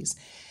expertise,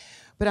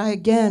 but I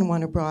again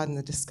want to broaden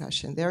the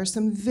discussion. There are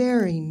some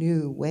very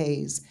new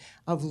ways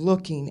of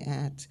looking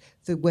at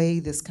the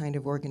way this kind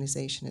of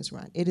organization is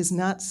run. It is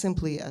not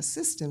simply a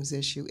systems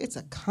issue, it's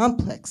a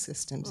complex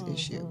systems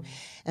issue.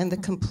 And the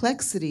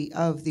complexity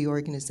of the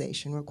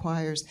organization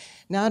requires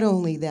not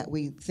only that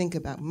we think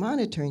about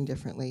monitoring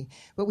differently,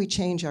 but we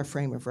change our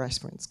frame of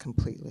reference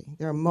completely.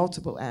 There are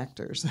multiple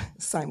actors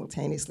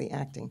simultaneously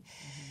acting.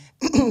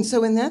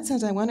 So in that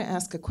sense, I want to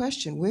ask a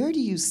question. Where do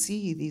you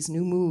see these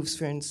new moves,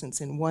 for instance,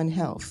 in One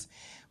Health?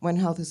 One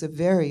Health is a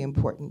very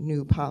important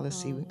new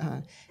policy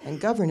and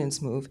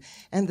governance move.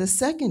 And the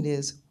second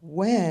is,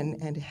 when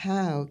and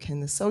how can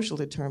the social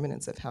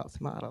determinants of health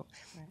model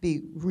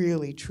be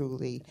really,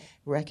 truly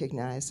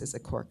recognized as a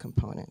core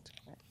component?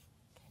 Okay,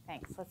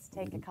 thanks. Let's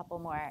take a couple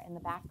more in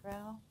the back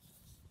row,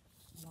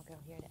 and we'll go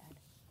here to Ed.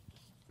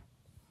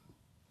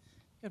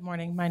 Good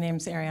morning. My name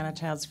is Ariana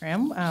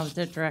Childs-Graham,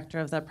 the director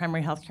of the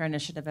Primary Healthcare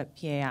Initiative at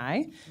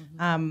PAI.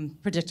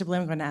 Predictably,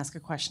 I'm going to ask a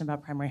question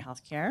about primary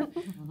healthcare.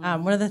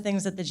 One of the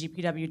things that the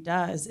GPW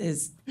does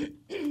is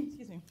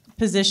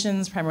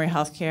positions primary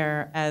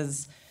healthcare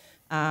as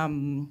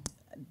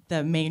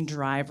the main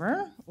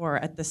driver, or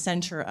at the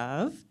center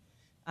of,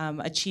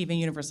 achieving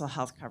universal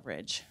health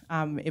coverage.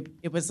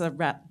 It was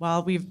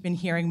while we've been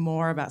hearing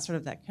more about sort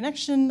of that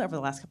connection over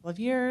the last couple of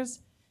years,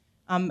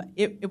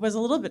 it was a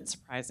little bit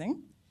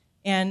surprising.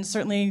 And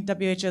certainly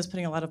WHO is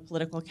putting a lot of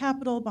political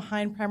capital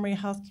behind primary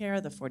health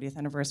care, the 40th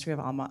anniversary of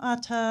Alma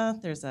Ata.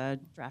 There's a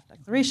draft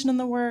declaration in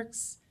the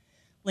works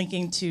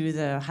linking to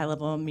the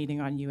high-level meeting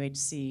on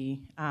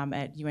UHC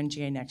at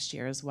UNGA next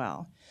year as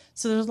well.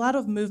 So there's a lot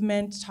of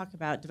movement to talk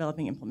about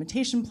developing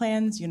implementation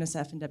plans,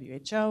 UNICEF and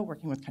WHO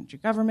working with country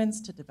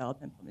governments to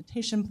develop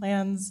implementation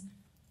plans.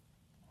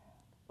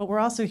 But we're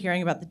also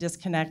hearing about the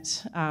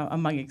disconnect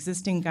among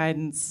existing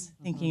guidance,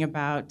 thinking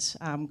about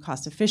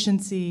cost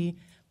efficiency,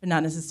 but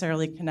not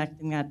necessarily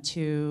connecting that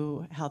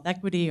to health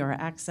equity or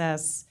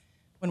access.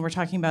 When we're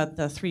talking about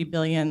the 3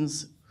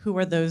 billions, who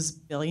are those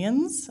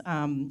billions?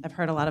 I've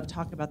heard a lot of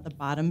talk about the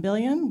bottom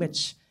billion,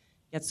 which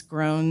gets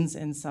groans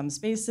in some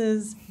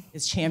spaces,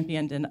 is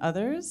championed in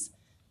others.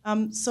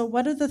 So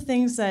what are the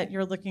things that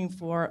you're looking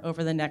for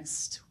over the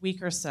next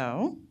week or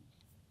so?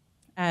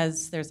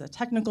 As there's a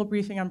technical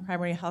briefing on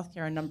primary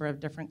healthcare, a number of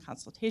different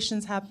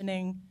consultations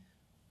happening.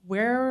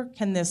 Where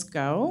can this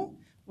go?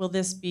 Will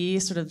this be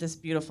sort of this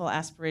beautiful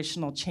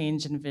aspirational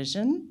change in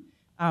vision?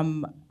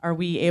 Are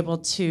we able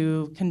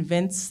to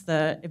convince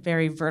the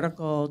very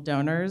vertical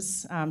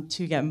donors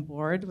to get on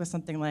board with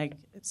something like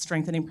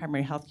strengthening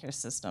primary healthcare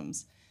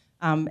systems?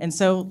 And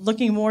so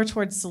looking more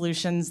towards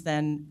solutions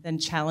than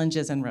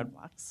challenges and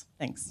roadblocks.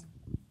 Thanks.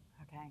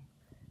 Okay.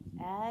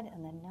 Ed,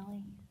 and then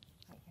Nellie.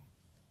 Right here.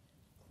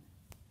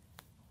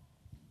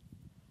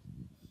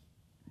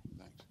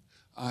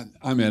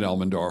 I'm Ed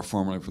Elmendorf,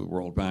 formerly for the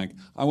World Bank.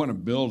 I want to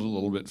build a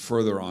little bit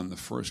further on the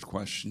first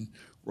question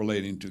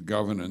relating to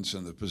governance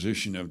and the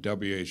position of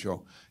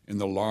WHO in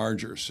the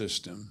larger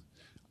system.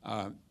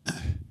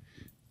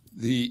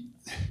 The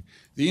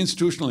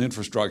institutional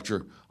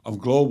infrastructure of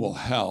global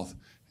health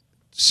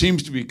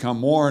seems to become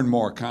more and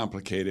more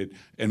complicated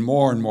and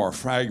more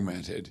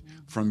fragmented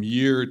from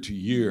year to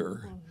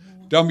year.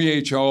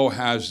 WHO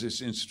has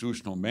this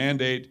institutional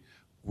mandate,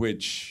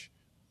 which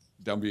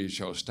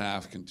WHO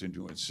staff continue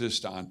to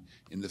insist on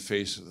in the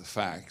face of the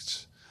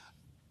facts.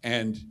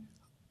 And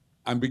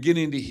I'm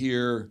beginning to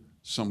hear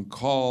some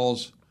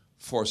calls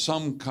for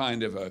some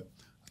kind of a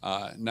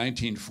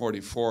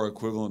 1944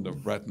 equivalent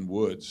of Bretton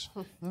Woods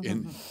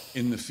in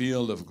the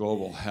field of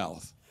global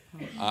health.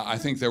 I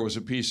think there was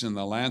a piece in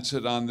The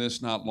Lancet on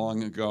this not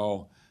long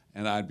ago,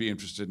 and I'd be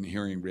interested in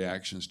hearing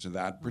reactions to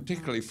that,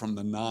 particularly from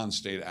the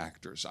non-state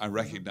actors. I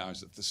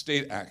recognize that the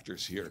state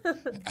actors here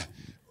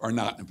are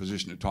not in a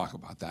position to talk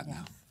about that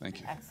now. Thank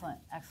you. Excellent,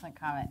 excellent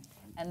comment.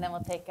 And then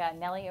we'll take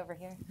Nellie over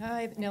here.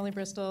 Hi, Nellie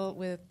Bristol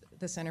with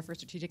the Center for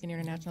Strategic and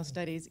International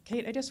Studies.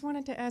 Kate, I just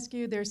wanted to ask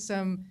you, there's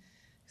some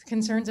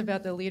concerns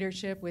about the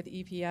leadership with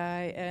EPI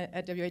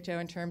at WHO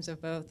in terms of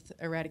both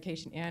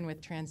eradication and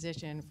with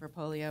transition for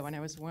polio, and I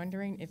was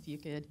wondering if you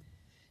could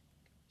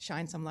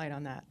shine some light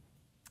on that.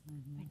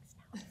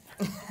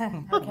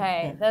 Thanks.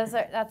 Okay,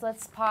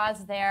 let's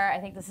pause there. I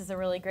think this is a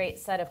really great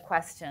set of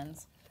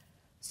questions.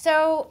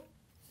 So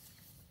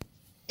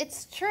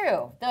it's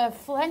true, the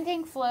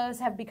funding flows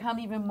have become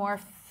even more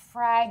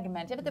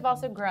fragmented, but they've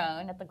also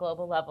grown at the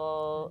global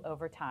level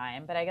over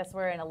time. But I guess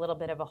we're in a little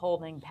bit of a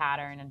holding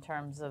pattern in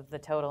terms of the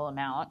total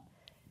amount.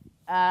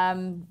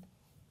 And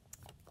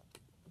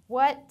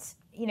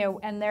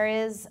there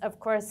is, of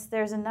course,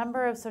 there's a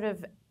number of sort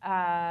of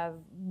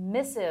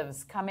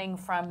missives coming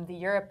from the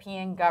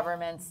European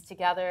governments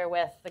together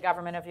with the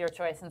government of your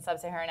choice in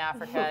sub-Saharan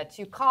Africa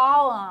to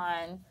call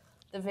on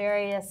the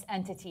various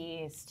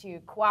entities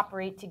to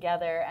cooperate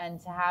together and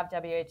to have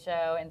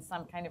WHO in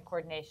some kind of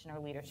coordination or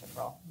leadership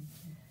role.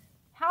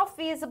 How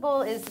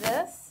feasible is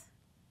this?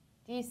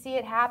 Do you see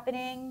it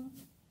happening?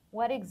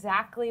 What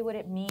exactly would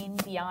it mean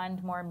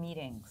beyond more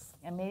meetings?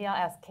 And maybe I'll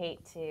ask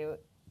Kate to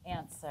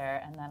answer,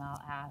 and then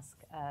I'll ask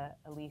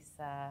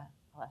Elisa.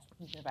 I'll ask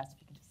you the rest if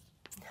you can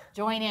just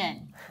join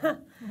in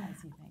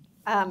as you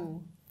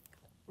think.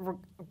 We're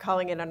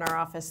calling it in our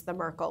office the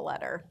Merkel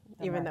letter,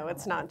 even though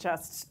it's not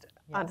just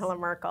Angela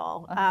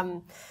Merkel.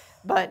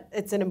 But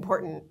it's an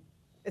important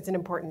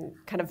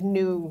kind of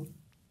new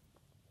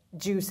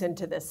juice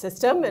into this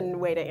system and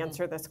way to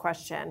answer this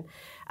question.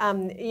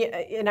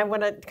 And I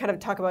want to kind of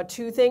talk about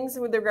two things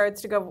with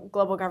regards to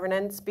global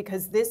governance,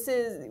 because this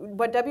is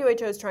what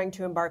WHO is trying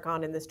to embark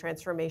on in this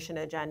transformation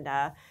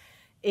agenda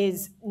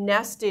is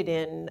nested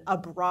in a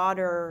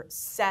broader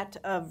set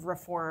of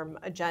reform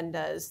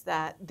agendas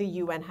that the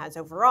UN has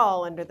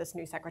overall under this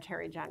new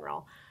Secretary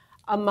General.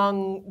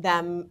 Among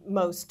them,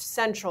 most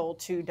central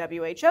to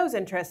WHO's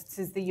interests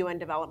is the UN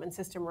Development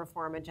System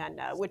Reform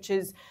Agenda, which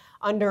is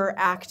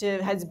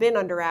has been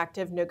under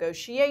active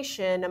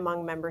negotiation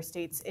among member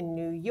states in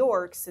New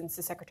York since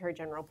the Secretary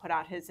General put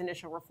out his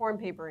initial reform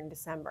paper in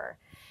December.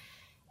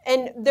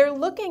 And they're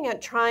looking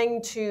at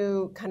trying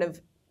to kind of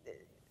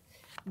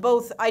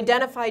both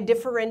identify,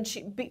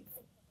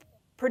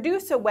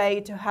 produce a way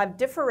to have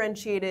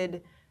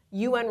differentiated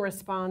UN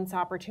response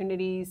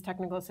opportunities,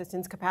 technical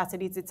assistance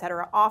capacities, et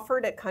cetera,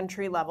 offered at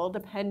country level,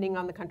 depending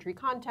on the country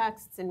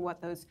contexts and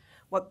what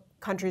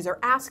countries are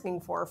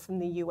asking for from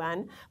the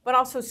UN, but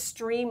also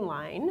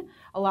streamline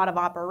a lot of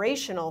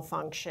operational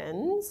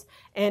functions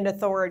and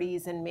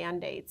authorities and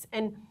mandates.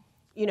 And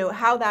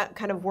how that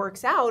kind of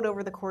works out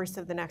over the course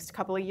of the next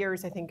couple of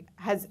years, I think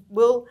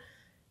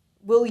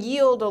will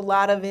yield a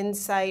lot of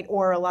insight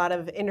or a lot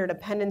of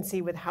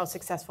interdependency with how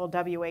successful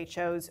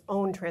WHO's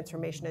own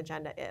transformation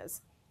agenda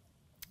is.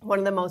 One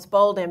of the most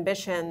bold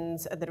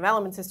ambitions of the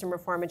Development System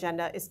Reform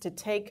Agenda is to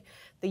take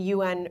the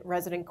UN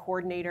Resident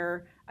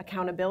Coordinator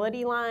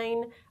accountability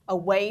line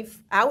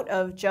out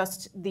of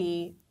just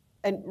the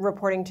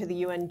reporting to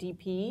the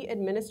UNDP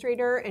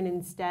administrator and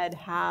instead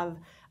have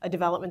a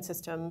development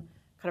system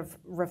kind of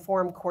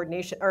reform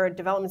coordination or a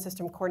development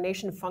system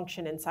coordination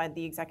function inside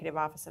the Executive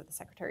Office of the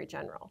Secretary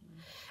General.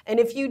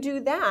 And if you do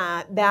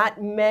that, that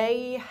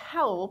may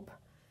help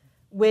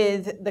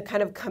with the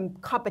kind of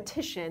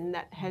competition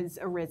that has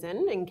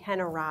arisen and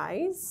can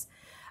arise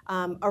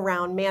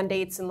around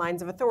mandates and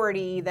lines of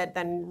authority that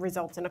then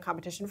results in a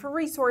competition for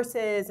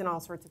resources and all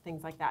sorts of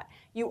things like that.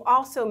 You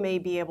also may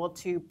be able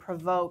to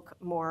provoke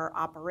more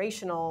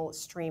operational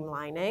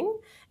streamlining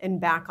and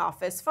back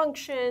office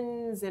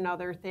functions and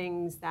other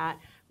things that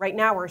right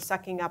now we're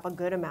sucking up a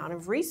good amount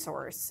of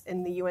resource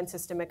in the UN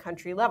system at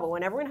country level.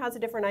 When everyone has a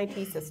different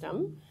IT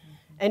system,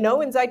 and no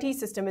one's IT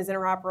system is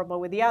interoperable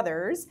with the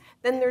others,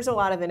 then there's a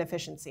lot of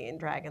inefficiency and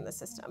drag in the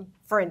system,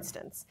 for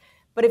instance.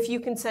 But if you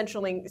can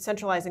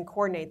centralize and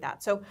coordinate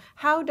that. So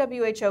how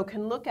WHO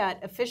can look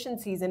at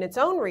efficiencies in its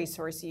own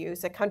resource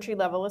use, at country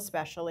level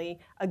especially,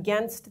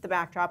 against the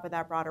backdrop of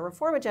that broader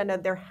reform agenda,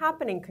 they're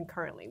happening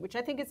concurrently, which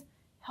I think is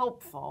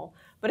helpful,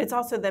 but it's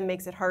also then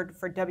makes it hard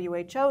for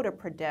WHO to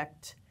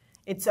predict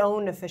its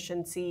own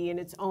efficiency and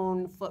its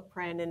own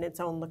footprint and its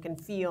own look and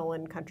feel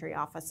in country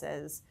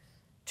offices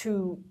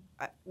to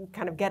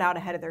kind of get out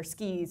ahead of their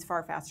skis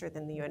far faster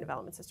than the UN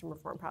development system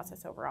reform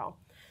process overall.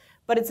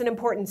 But it's an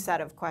important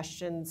set of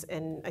questions,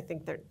 and I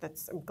think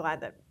I'm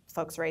glad that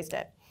folks raised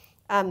it.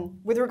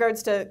 With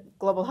regards to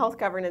global health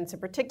governance in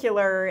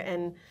particular,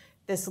 and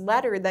this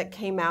letter that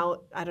came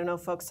out, I don't know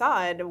if folks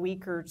saw it, a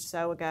week or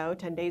so ago,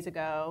 10 days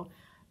ago,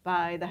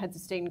 by the heads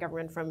of state and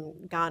government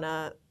from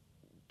Ghana,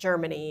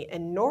 Germany,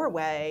 and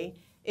Norway.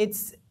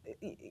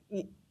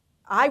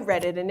 I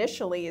read it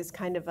initially as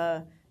kind of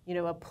a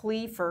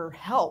plea for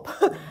help,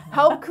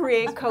 help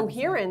create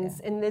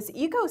coherence in this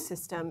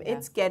ecosystem. Yeah.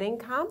 It's getting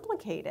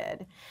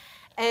complicated.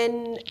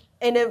 And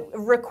a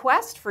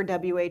request for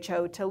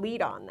WHO to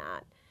lead on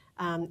that.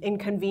 In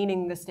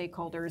convening the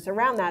stakeholders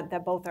around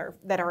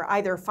that are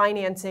either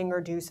financing or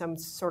do some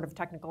sort of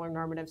technical or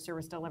normative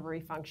service delivery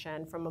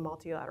function from a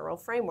multilateral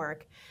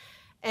framework.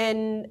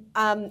 And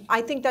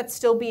I think that's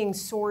still being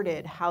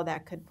sorted, how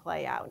that could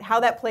play out. How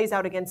that plays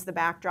out against the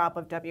backdrop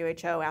of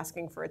WHO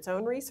asking for its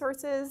own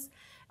resources,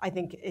 I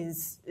think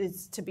is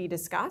to be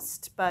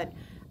discussed. But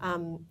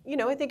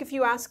I think if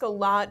you ask a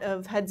lot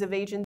of heads of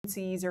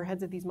agencies or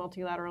heads of these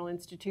multilateral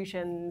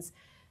institutions,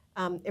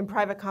 in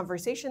private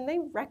conversation, they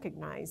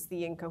recognize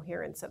the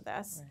incoherence of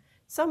this. Right.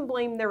 Some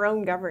blame their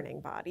own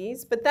governing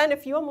bodies, but then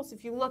if you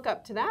look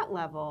up to that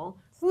level,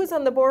 who's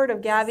on the board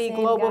of Gavi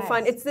Global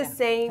Fund? It's the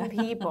same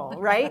people,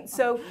 right?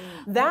 So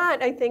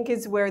that, I think,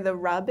 is where the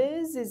rub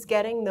is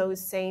getting those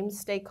same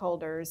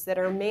stakeholders that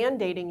are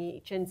mandating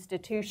each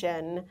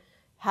institution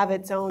have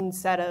its own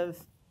set of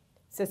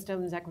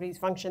systems, equities,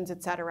 functions,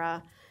 et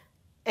cetera,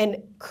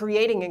 and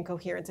creating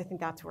incoherence. I think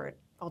that's where it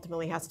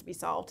ultimately has to be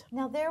solved.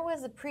 Now, there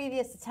was a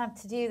previous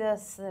attempt to do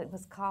this that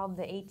was called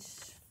the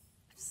H7,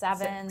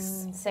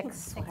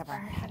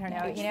 whatever. I don't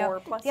know.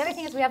 The other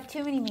thing is we have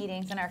too many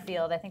meetings in our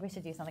field. I think we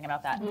should do something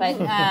about that. But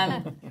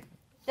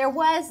there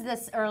was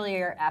this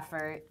earlier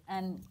effort,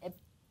 and it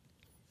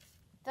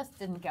just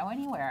didn't go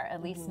anywhere,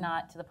 at least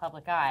not to the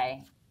public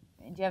eye.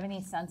 Do you have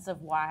any sense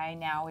of why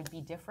now would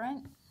be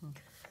different?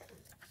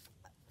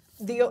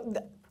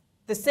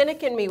 The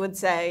cynic in me would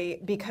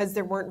say because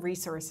there weren't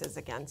resources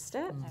against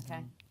it.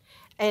 Okay.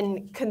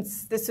 And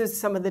this was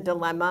some of the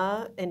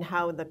dilemma in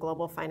how the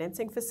global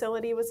financing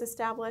facility was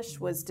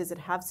established, was does it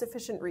have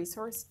sufficient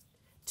resource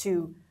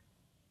to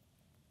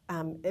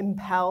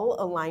impel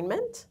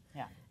alignment?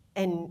 Yeah.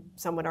 And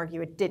some would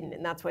argue it didn't,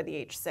 and that's why the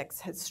H6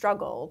 has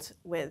struggled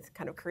with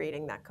kind of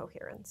creating that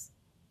coherence.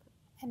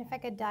 And if I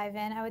could dive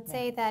in, I would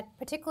say that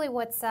particularly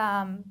what's,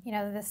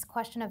 this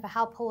question of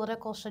how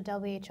political should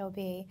WHO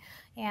be,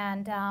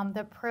 and the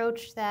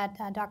approach that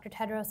Dr.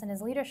 Tedros and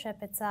his leadership,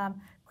 it's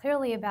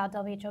clearly about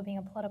WHO being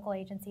a political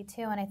agency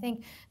too. And I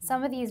think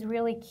some of these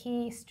really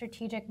key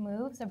strategic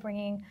moves of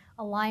bringing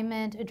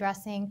alignment,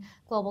 addressing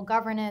global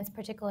governance,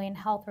 particularly in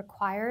health,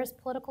 requires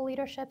political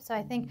leadership. So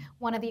I think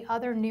one of the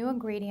other new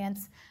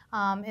ingredients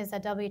is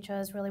that WHO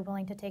is really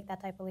willing to take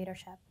that type of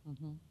leadership.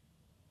 Mm-hmm.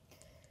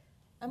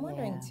 I'm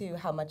wondering, too,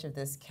 how much of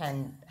this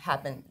can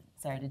happen.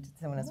 Sorry, did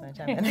someone else want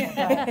to chime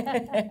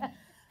in?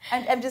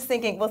 I'm just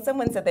thinking, well,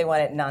 someone said they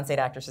wanted non-state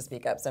actors to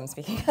speak up, so I'm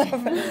speaking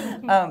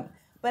up.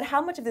 But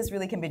how much of this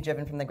really can be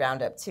driven from the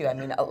ground up, too? I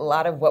mean, a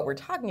lot of what we're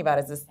talking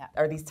about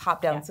are these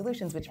top-down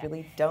solutions, which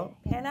really don't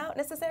pan out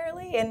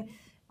necessarily. And,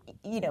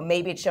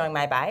 maybe it's showing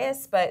my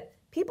bias, but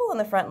people on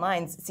the front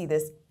lines see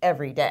this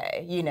every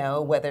day,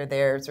 whether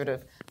they're sort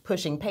of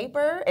pushing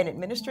paper and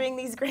administering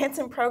these grants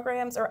and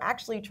programs or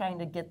actually trying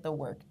to get the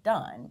work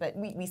done. But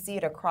we see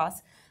it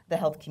across the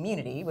health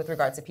community with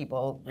regards to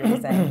people really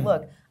saying,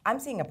 look, I'm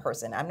seeing a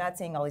person. I'm not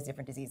seeing all these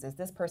different diseases.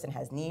 This person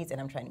has needs, and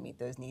I'm trying to meet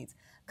those needs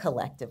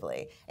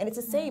collectively. And it's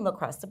the same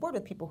across the board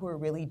with people who are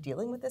really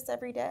dealing with this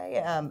every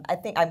day. I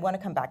think I want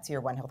to come back to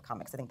your One Health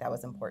comics. I think that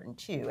was important,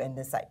 too. And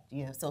this,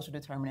 social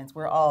determinants,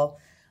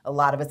 a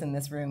lot of us in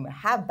this room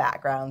have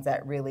backgrounds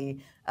that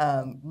really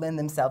lend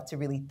themselves to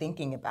really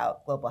thinking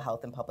about global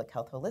health and public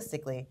health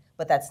holistically,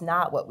 but that's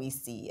not what we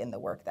see in the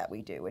work that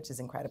we do, which is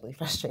incredibly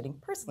frustrating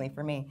personally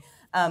for me.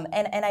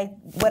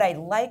 What I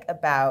like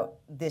about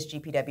this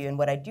GPW and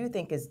what I do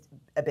think is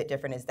a bit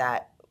different is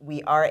that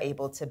we are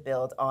able to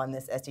build on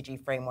this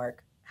SDG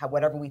framework,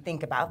 whatever we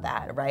think about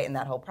that, right, in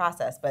that whole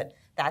process, but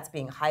that's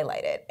being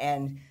highlighted.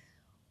 And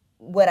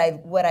what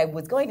I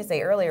was going to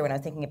say earlier when I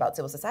was thinking about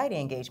civil society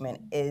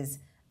engagement is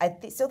I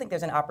still think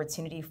there's an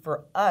opportunity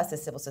for us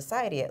as civil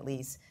society, at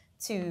least,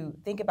 to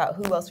think about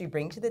who else we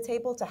bring to the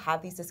table to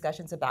have these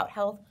discussions about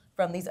health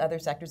from these other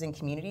sectors and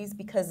communities,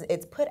 because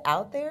it's put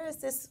out there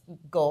as this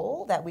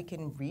goal that we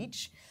can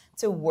reach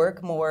to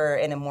work more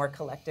in a more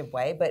collective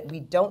way, but we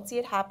don't see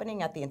it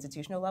happening at the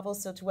institutional level.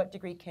 So to what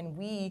degree can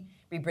we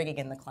be bringing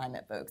in the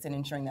climate folks and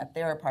ensuring that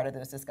they're a part of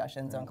those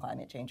discussions on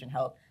climate change and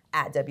health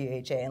at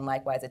WHA, and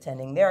likewise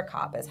attending their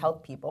COP as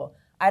health people?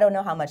 I don't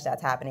know how much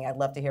that's happening. I'd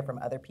love to hear from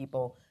other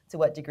people to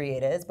what degree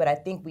it is, but I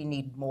think we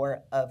need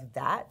more of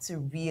that to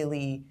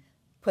really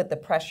put the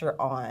pressure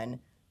on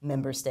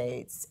member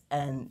states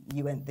and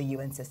the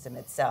UN system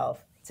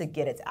itself to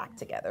get its act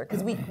together,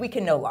 because we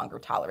can no longer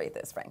tolerate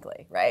this,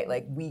 frankly, right?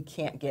 Like, we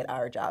can't get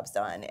our jobs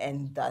done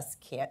and thus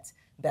can't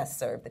best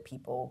serve the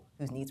people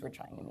whose needs we're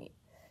trying to meet.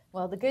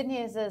 Well, the good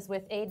news is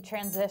with aid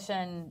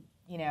transition,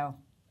 you know,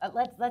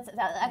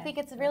 I think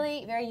it's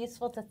really very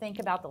useful to think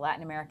about the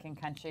Latin American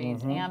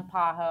countries and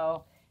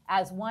PAHO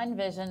as one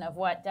vision of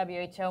what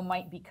WHO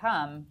might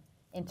become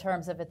in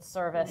terms of its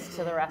service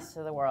to the rest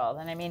of the world.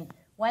 And I mean,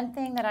 one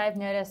thing that I've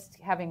noticed,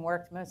 having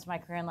worked most of my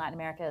career in Latin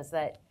America, is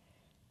that,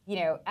 you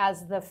know,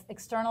 as the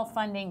external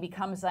funding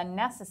becomes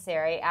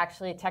unnecessary,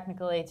 actually a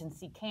technical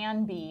agency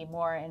can be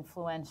more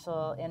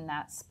influential in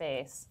that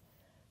space.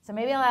 So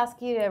maybe I'll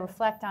ask you to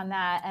reflect on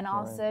that, and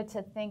also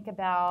to think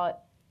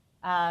about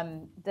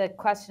the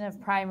question of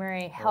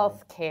primary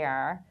health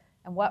care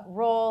and what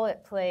role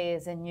it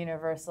plays in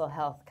universal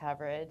health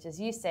coverage. As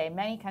you say,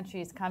 many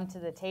countries come to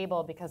the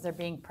table because they're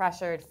being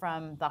pressured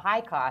from the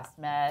high-cost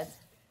meds.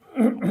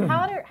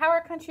 How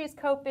are countries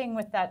coping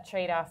with that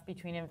trade-off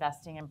between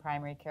investing in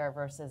primary care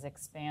versus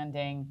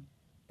expanding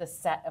the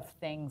set of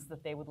things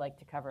that they would like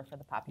to cover for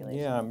the population?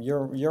 Yeah,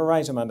 you're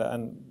right, Amanda.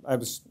 And I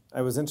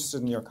was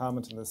interested in your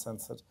comment in the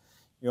sense that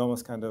you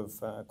almost kind of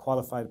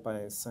qualified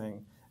by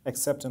saying,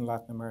 except in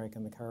Latin America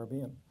and the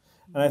Caribbean.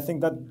 And I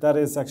think that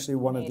is actually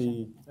one of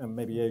the,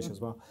 maybe Asia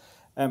as well.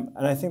 And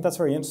I think that's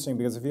very interesting,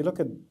 because if you look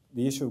at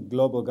the issue of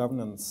global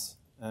governance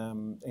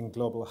in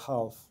global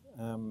health,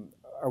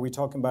 are we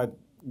talking about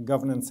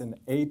governance in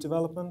aid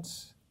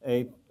development,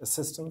 aid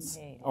assistance,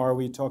 or are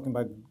we talking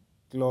about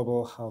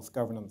global health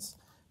governance,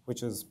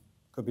 which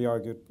could be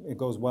argued, it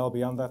goes well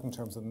beyond that in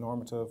terms of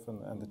normative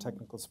and the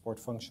technical support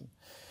function.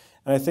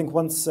 And I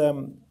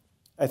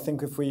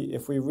think if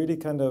we really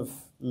kind of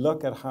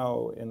look at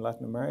how in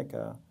Latin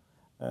America,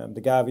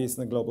 the Gavis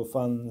and the global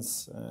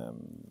funds,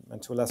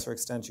 and to a lesser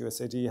extent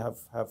USAID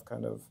have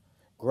kind of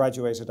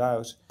graduated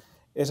out,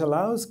 it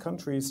allows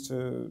countries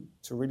to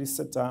really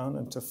sit down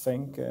and to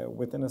think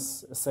within a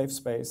safe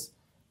space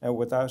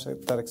without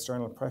that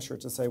external pressure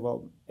to say,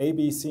 well,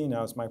 ABC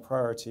now is my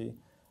priority,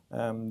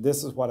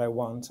 this is what I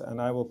want,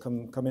 and I will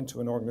come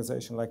into an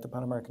organization like the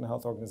Pan American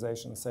Health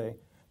Organization and say,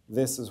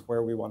 this is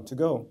where we want to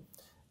go.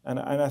 And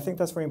I think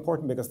that's very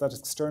important, because that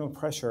external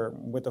pressure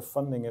with the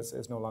funding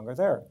is no longer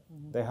there.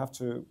 They have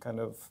to kind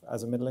of,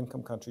 as a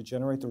middle-income country,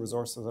 generate the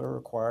resources that are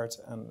required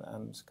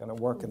and kind of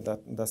work in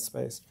that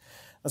space.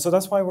 And so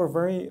that's why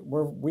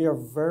we are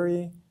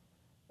very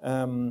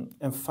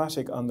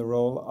emphatic on the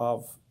role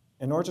of,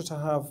 in order to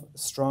have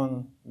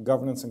strong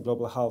governance in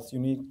global health, you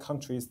need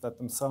countries that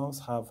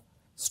themselves have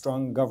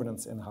strong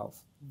governance in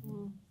health.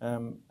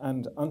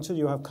 And until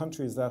you have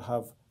countries that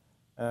have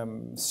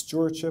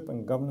stewardship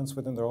and governance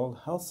within their own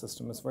health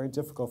system, it's very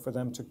difficult for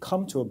them to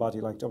come to a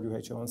body like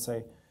WHO and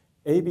say,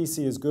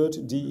 ABC is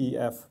good, D, E,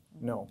 F,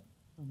 no.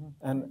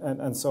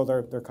 And so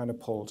they're kind of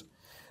pulled.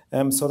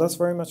 So that's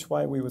very much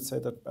why we would say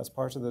that as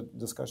part of the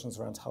discussions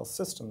around health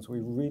systems, we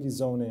really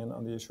zone in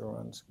on the issue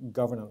around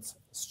governance,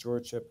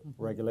 stewardship,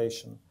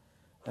 regulation,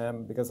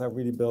 because that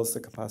really builds the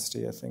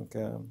capacity, I think,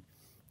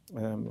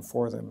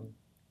 for them.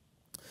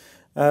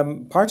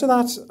 Part of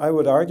that, I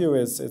would argue,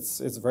 is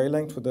it's very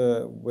linked with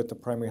the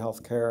primary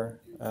health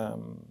care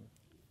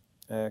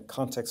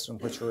context in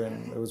which we're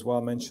in. It was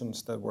well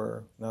mentioned that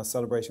we're now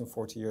celebrating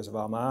 40 years of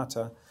Alma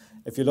Ata.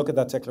 If you look at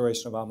that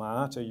declaration of Alma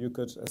Ata, you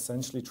could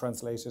essentially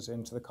translate it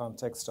into the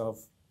context of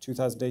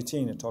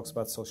 2018. It talks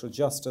about social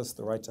justice,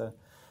 the right to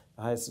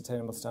the highest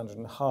attainable standard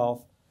in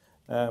health,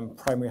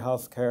 primary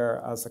health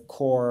care as a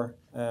core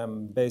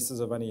basis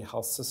of any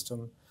health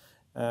system.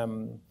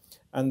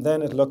 And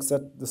then it looks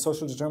at the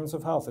social determinants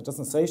of health. It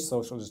doesn't say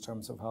social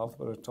determinants of health,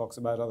 but it talks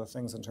about other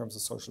things in terms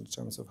of social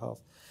determinants of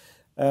health.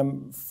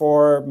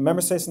 For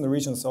member states in the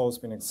region, it's always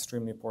been an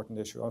extremely important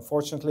issue.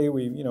 Unfortunately,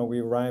 we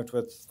arrived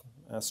with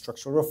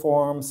structural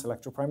reform,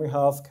 selective primary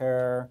health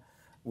care,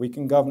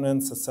 weakened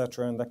governance,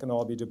 etc., and that can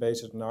all be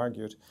debated and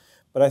argued.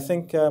 But I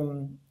think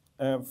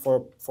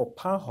for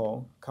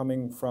PAHO,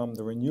 coming from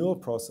the renewal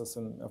process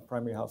of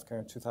primary health care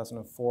in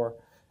 2004,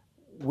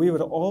 we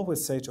would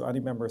always say to any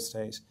member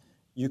state,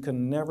 you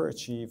can never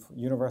achieve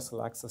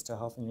universal access to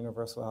health and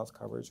universal health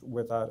coverage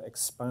without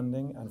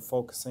expanding and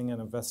focusing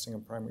and investing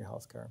in primary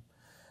health care.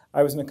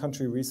 I was in a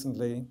country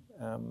recently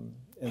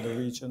in the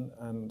region,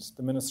 and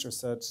the minister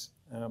said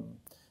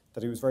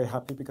that he was very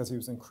happy because he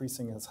was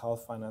increasing his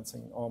health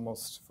financing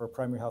almost for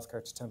primary health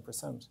care to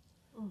 10%.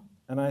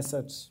 And I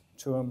said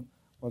to him,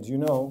 well, do you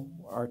know,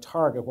 our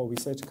target, what we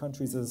say to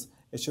countries is,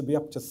 it should be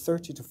up to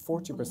 30 to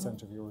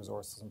 40% of your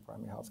resources in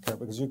primary health care,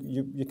 because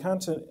you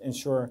can't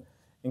ensure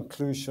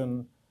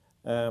inclusion,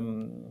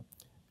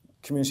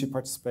 community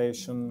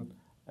participation,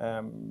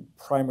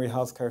 primary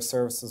healthcare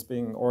services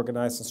being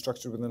organized and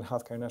structured within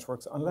healthcare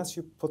networks unless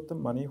you put the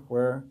money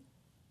where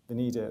the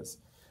need is.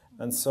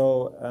 And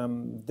so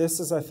this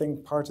is, I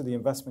think, part of the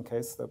investment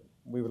case that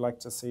we would like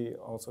to see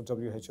also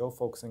WHO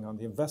focusing on.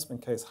 The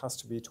investment case has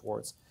to be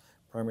towards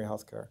primary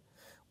healthcare.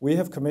 We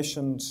have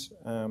commissioned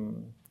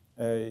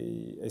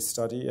a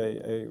study,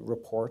 a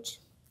report.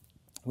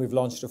 We've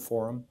launched a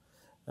forum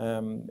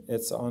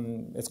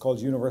It's called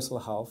Universal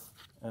Health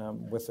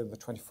within the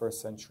 21st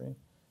century.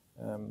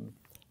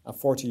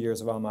 40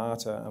 years of alma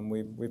mater, and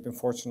we've been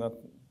fortunate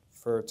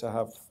to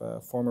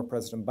have former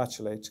President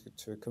Bachelet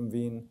to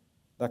convene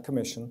that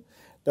commission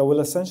that will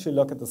essentially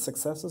look at the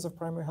successes of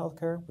primary health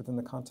care within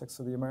the context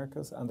of the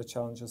Americas and the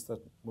challenges that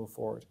move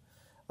forward.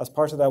 As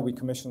part of that, we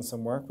commissioned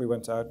some work. We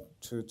went out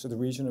to the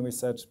region and we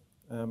said,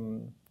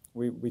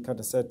 we kind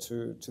of said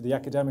to the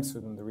academics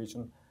within the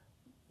region,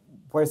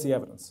 where's the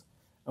evidence?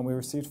 And we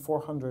received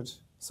 400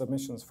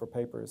 submissions for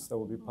papers that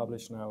will be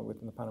published now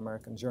within the Pan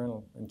American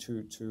Journal in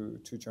two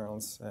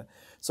journals.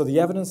 So the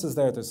evidence is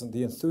there,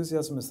 the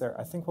enthusiasm is there.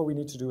 I think what we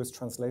need to do is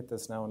translate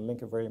this now and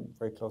link it very,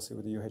 very closely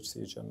with the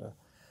UHC agenda.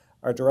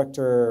 Our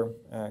director,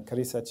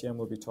 Carissa Etienne,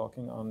 will be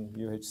talking on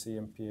UHC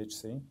and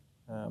PHC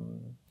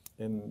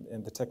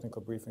in the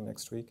technical briefing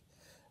next week.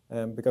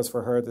 Because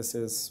for her, this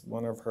is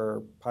one of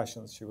her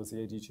passions. She was the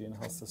ADG in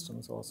health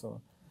systems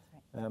also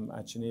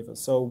at Geneva.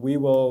 So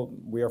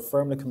we are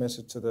firmly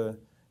committed to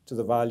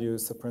the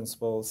values, the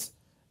principles,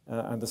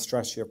 and the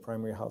strategy of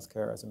primary health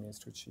care as a means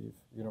to achieve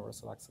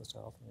universal access to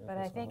health. But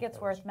I think it's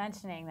worth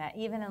mentioning that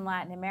even in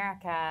Latin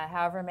America,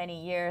 however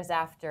many years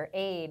after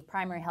aid,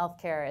 primary health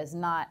care is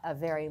not a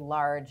very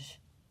large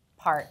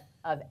part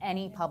of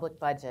any public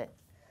budget.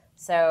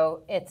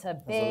 So it's a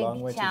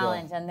big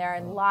challenge, and there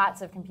are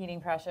lots of competing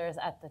pressures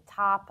at the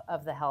top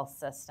of the health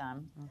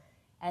system.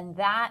 And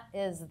that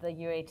is the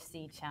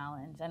UHC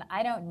challenge. And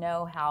I don't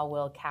know how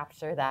we'll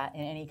capture that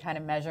in any kind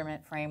of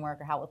measurement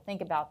framework or how we'll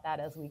think about that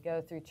as we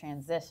go through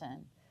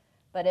transition.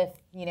 But if,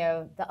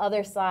 the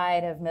other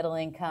side of middle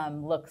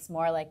income looks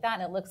more like that,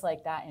 and it looks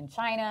like that in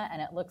China,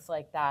 and it looks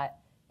like that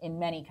in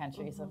many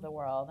countries of the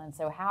world. And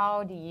so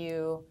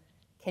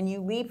can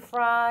you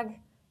leapfrog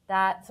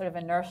that sort of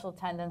inertial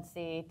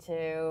tendency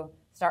to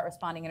start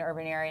responding in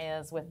urban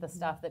areas with the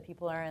stuff that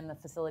people are in the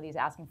facilities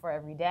asking for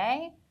every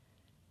day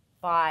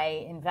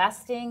by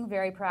investing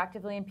very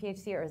proactively in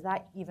PHC, or is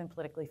that even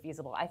politically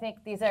feasible? I think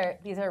these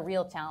are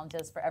real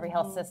challenges for every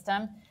health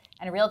system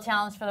and a real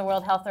challenge for the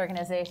World Health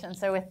Organization.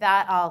 So with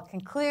that, I'll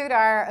conclude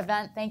our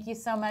event. Thank you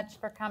so much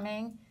for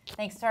coming.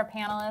 Thanks to our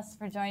panelists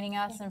for joining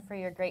us and for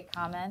your great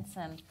comments,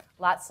 and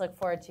lots to look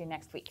forward to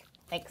next week.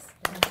 Thanks.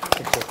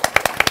 Thank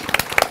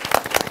you.